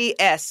 Heidi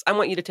S. I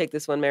want you to take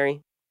this one,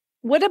 Mary.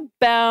 What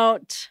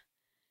about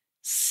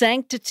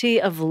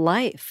sanctity of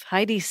life?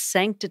 Heidi's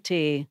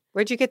sanctity.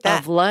 Where'd you get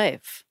that? Of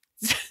life.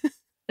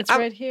 It's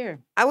right here.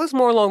 I was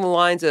more along the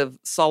lines of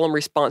solemn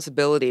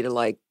responsibility to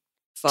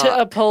fuck.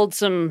 To uphold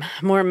some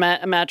more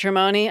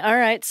matrimony. All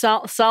right.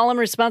 Solemn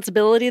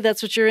responsibility.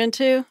 That's what you're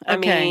into? Okay. I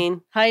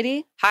mean,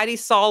 Heidi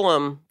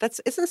solemn.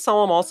 Isn't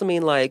solemn also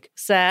mean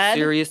sad?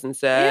 Serious and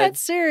sad? Yeah,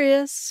 it's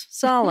serious.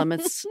 Solemn.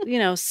 It's,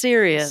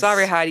 serious.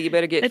 Sorry, Heidi. You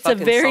better get it's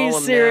fucking a very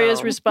solemn serious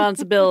now.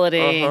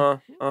 responsibility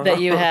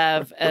that you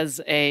have as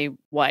a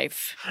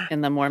wife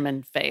in the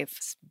Mormon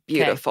faith.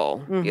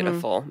 Beautiful. Okay.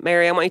 Beautiful.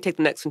 Mary, I want you to take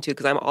the next one too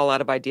because I'm all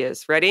out of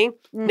ideas. Ready?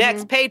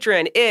 Next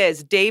patron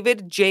is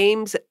David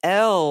James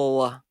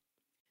L.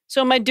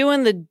 So am I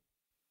doing the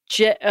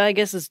I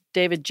guess it's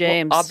David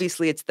James. Well,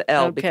 obviously it's the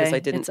L because I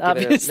didn't it's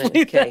obviously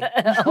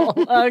the L.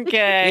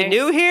 Okay. You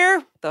new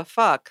here? The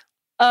fuck?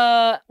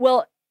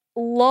 Well,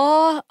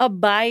 law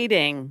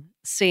abiding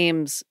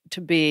seems to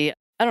be,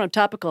 I don't know,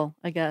 topical,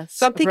 I guess.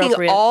 So I'm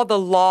thinking all the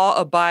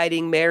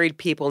law-abiding married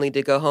people need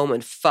to go home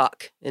and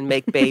fuck and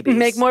make babies.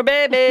 Make more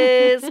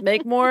babies.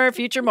 Make more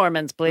future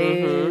Mormons,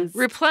 please.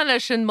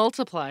 Replenish and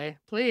multiply,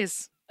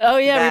 please. Oh,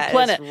 yeah, that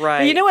replenish. Is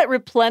right. You know what?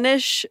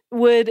 Replenish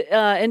would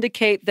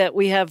indicate that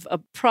we have a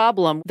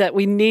problem, that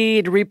we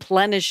need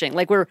replenishing.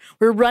 Like we're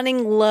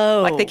running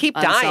low. Like they keep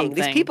on dying. something.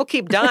 These people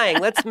keep dying.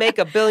 Let's make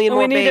a billion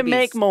more babies. We need to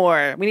make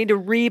more. We need to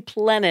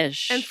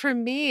replenish. And for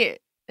me,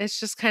 it's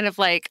just kind of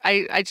like,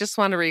 I just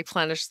want to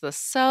replenish the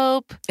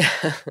soap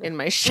in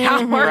my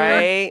shower.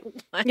 Right?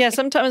 Yeah,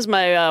 sometimes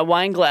my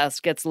wine glass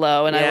gets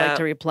low and I like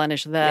to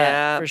replenish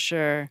that for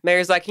sure.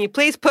 Mary's like, can you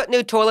please put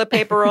new toilet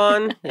paper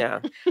on? Yeah.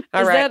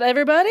 All Is right. that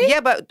everybody?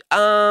 Yeah, but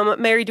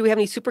Mary, do we have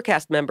any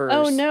Supercast members?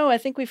 Oh, no, I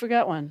think we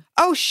forgot one.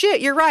 Oh,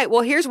 shit, you're right.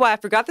 Well, here's why I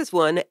forgot this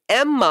one.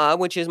 Emma,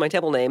 which is my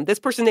temple name. This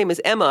person's name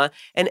is Emma,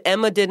 and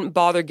Emma didn't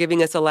bother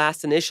giving us a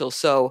last initial,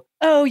 so...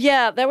 Oh,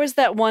 yeah. There was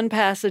that one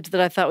passage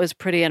that I thought was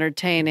pretty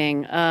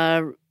entertaining.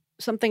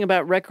 Something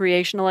about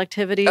recreational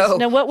activities. Oh,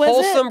 no, what was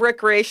wholesome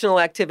recreational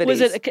activities.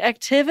 Was it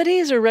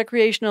activities or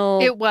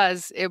recreational? It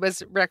was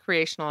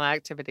recreational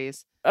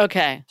activities.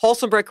 Okay.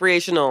 Wholesome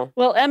recreational.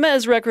 Well, Emma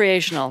is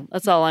recreational.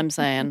 That's all I'm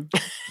saying.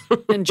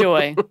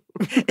 Enjoy.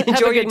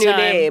 Enjoy your new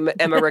name,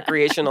 Emma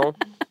Recreational.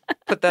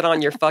 Put that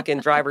on your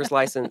fucking driver's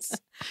license.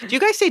 Do you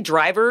guys say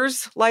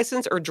driver's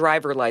license or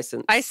driver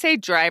license? I say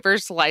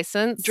driver's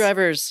license.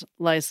 Driver's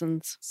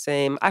license.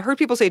 Same. I heard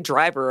people say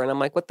driver, and I'm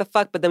like, what the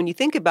fuck? But then when you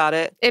think about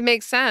it, it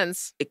makes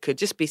sense. It could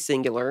just be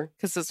singular.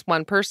 Because it's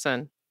one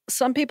person.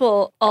 Some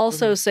people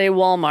also say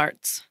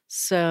Walmarts.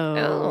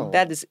 So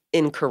that is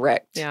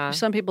incorrect. Yeah.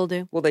 Some people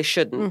do. Well, they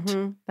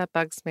shouldn't. That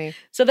bugs me.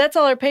 So that's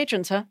all our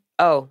patrons, huh?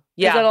 Oh,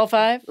 yeah. Is that all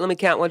 5? Let me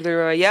count one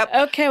through. Yep.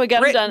 Okay, we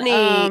got Brittany.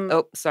 them done.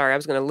 Oh, sorry. I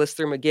was going to list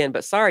them again,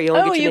 but sorry, you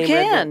only get your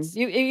name read once.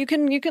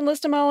 You can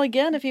list them all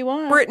again if you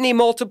want. Brittany,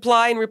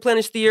 multiply and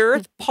replenish the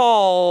earth.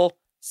 Paul,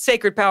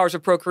 sacred powers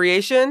of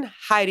procreation.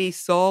 Heidi,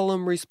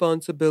 solemn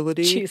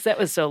responsibility. Jeez, that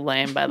was so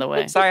lame, by the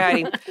way.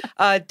 Sorry,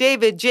 Heidi.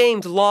 David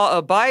James, law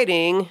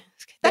abiding.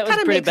 That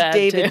kind of makes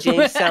David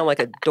James sound like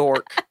a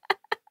dork.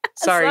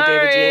 Sorry,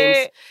 David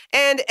James.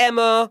 And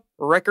Emma,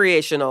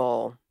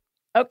 recreational.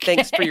 Okay.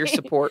 Thanks for your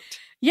support.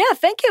 Yeah,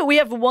 thank you. We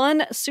have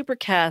one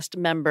Supercast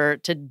member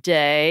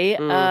today.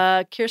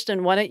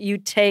 Kirsten, why don't you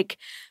take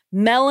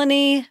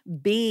Melanie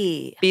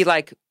B? Be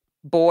like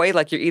boy,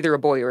 like you're either a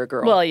boy or a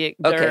girl. Well, okay,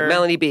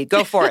 Melanie B,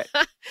 go for it.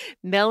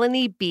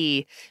 Melanie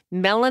B.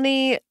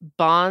 Melanie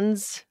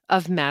Bonds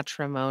of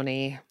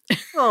Matrimony.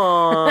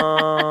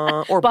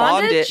 Aww. Or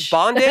bondage.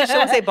 Bondage?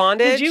 Someone say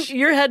bondage?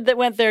 Your head that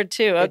went there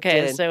too.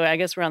 Okay, so I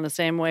guess we're on the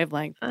same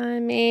wavelength. I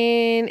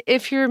mean,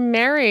 if you're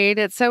married,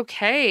 it's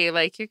okay.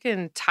 Like you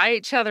can tie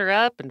each other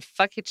up and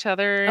fuck each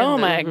other. Oh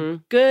my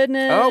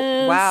goodness.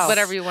 Oh, wow.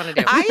 Whatever you want to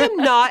do. I am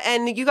not,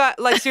 and you got,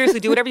 seriously,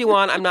 do whatever you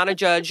want. I'm not a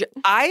judge.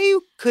 I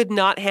could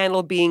not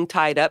handle being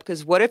tied up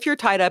because what if you're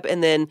tied up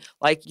and then,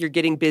 you're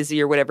getting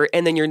busy or whatever,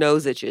 and then your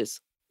nose itches?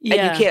 Yeah.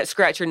 And you can't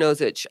scratch your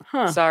nose itch.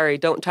 Sorry,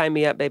 don't tie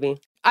me up, baby.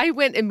 I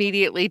went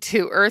immediately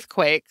to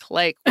earthquake.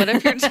 Like, what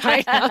if you're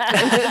tied up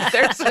and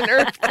there's an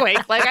earthquake?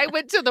 I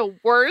went to the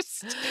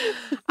worst.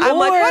 I'm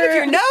like, what if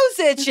your nose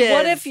itches?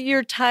 What if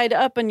you're tied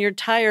up and your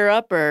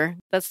tire-upper,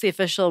 that's the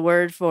official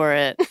word for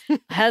it,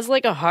 has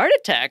a heart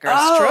attack or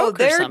a stroke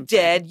or something?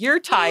 They're dead. You're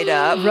tied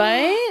up.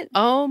 Right?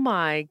 Oh,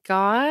 my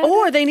God.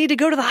 Or they need to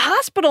go to the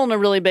hospital in a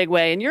really big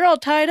way, and you're all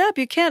tied up.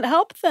 You can't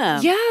help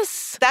them.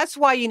 Yes. That's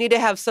why you need to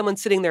have someone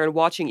sitting there and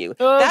watching you.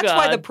 Oh, that's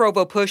why the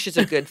Provo push is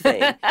a good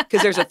thing.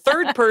 Because there's a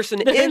third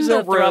person in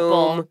the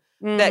room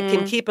that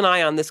can keep an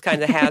eye on this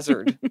kind of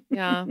hazard.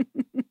 Yeah.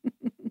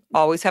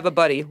 Always have a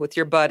buddy with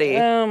your buddy.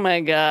 Oh,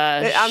 my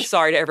gosh. I'm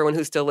sorry to everyone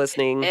who's still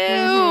listening. Ew.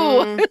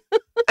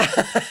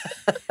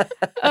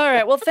 All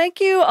right. Well, thank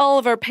you, all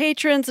of our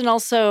patrons, and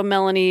also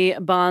Melanie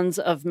Bonds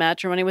of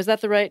Matrimony. Was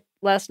that the right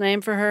last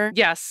name for her?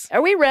 Yes.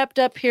 Are we wrapped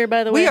up here,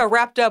 by the way? We are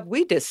wrapped up.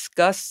 We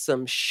discussed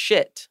some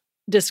shit.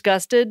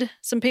 Disgusted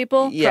some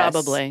people? Yes.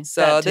 Probably.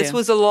 So this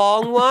was a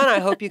long one. I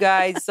hope you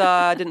guys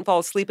didn't fall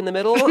asleep in the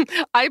middle.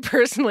 I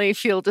personally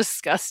feel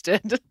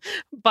disgusted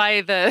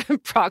by the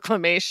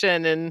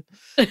proclamation, and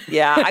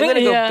yeah, I'm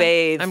gonna go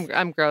bathe.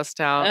 I'm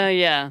grossed out.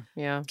 Yeah.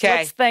 Okay.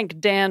 Let's thank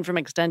Dan from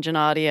Extension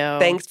Audio.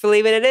 Thanks for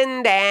leaving it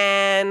in,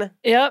 Dan.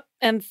 Yep,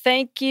 and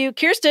thank you,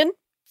 Kirsten,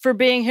 for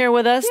being here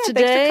with us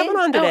today. Thanks for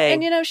coming on today.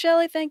 Oh, and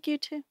Shelley, thank you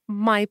too.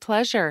 My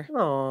pleasure.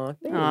 Aw,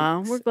 thanks.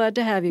 Aw, we're glad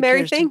to have you,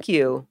 Mary, Kirsten. thank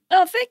you.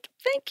 Oh,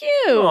 thank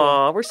you.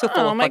 Aw, we're so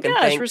full of my fucking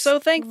gosh, thanks. we're so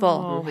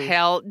thankful. Oh,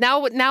 hell.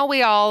 Now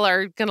we all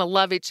are going to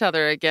love each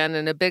other again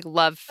in a big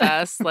love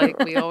fest like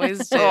we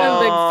always do. A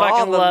big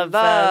fucking love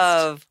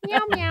fest.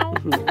 Meow, meow.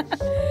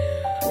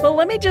 Well,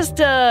 let me just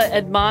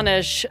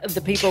admonish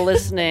the people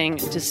listening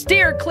to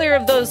steer clear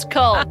of those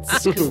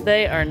cults because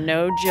they are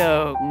no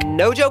joke.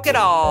 No joke at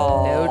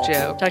all. No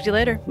joke. Talk to you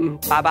later.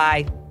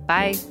 Bye-bye.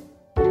 Bye.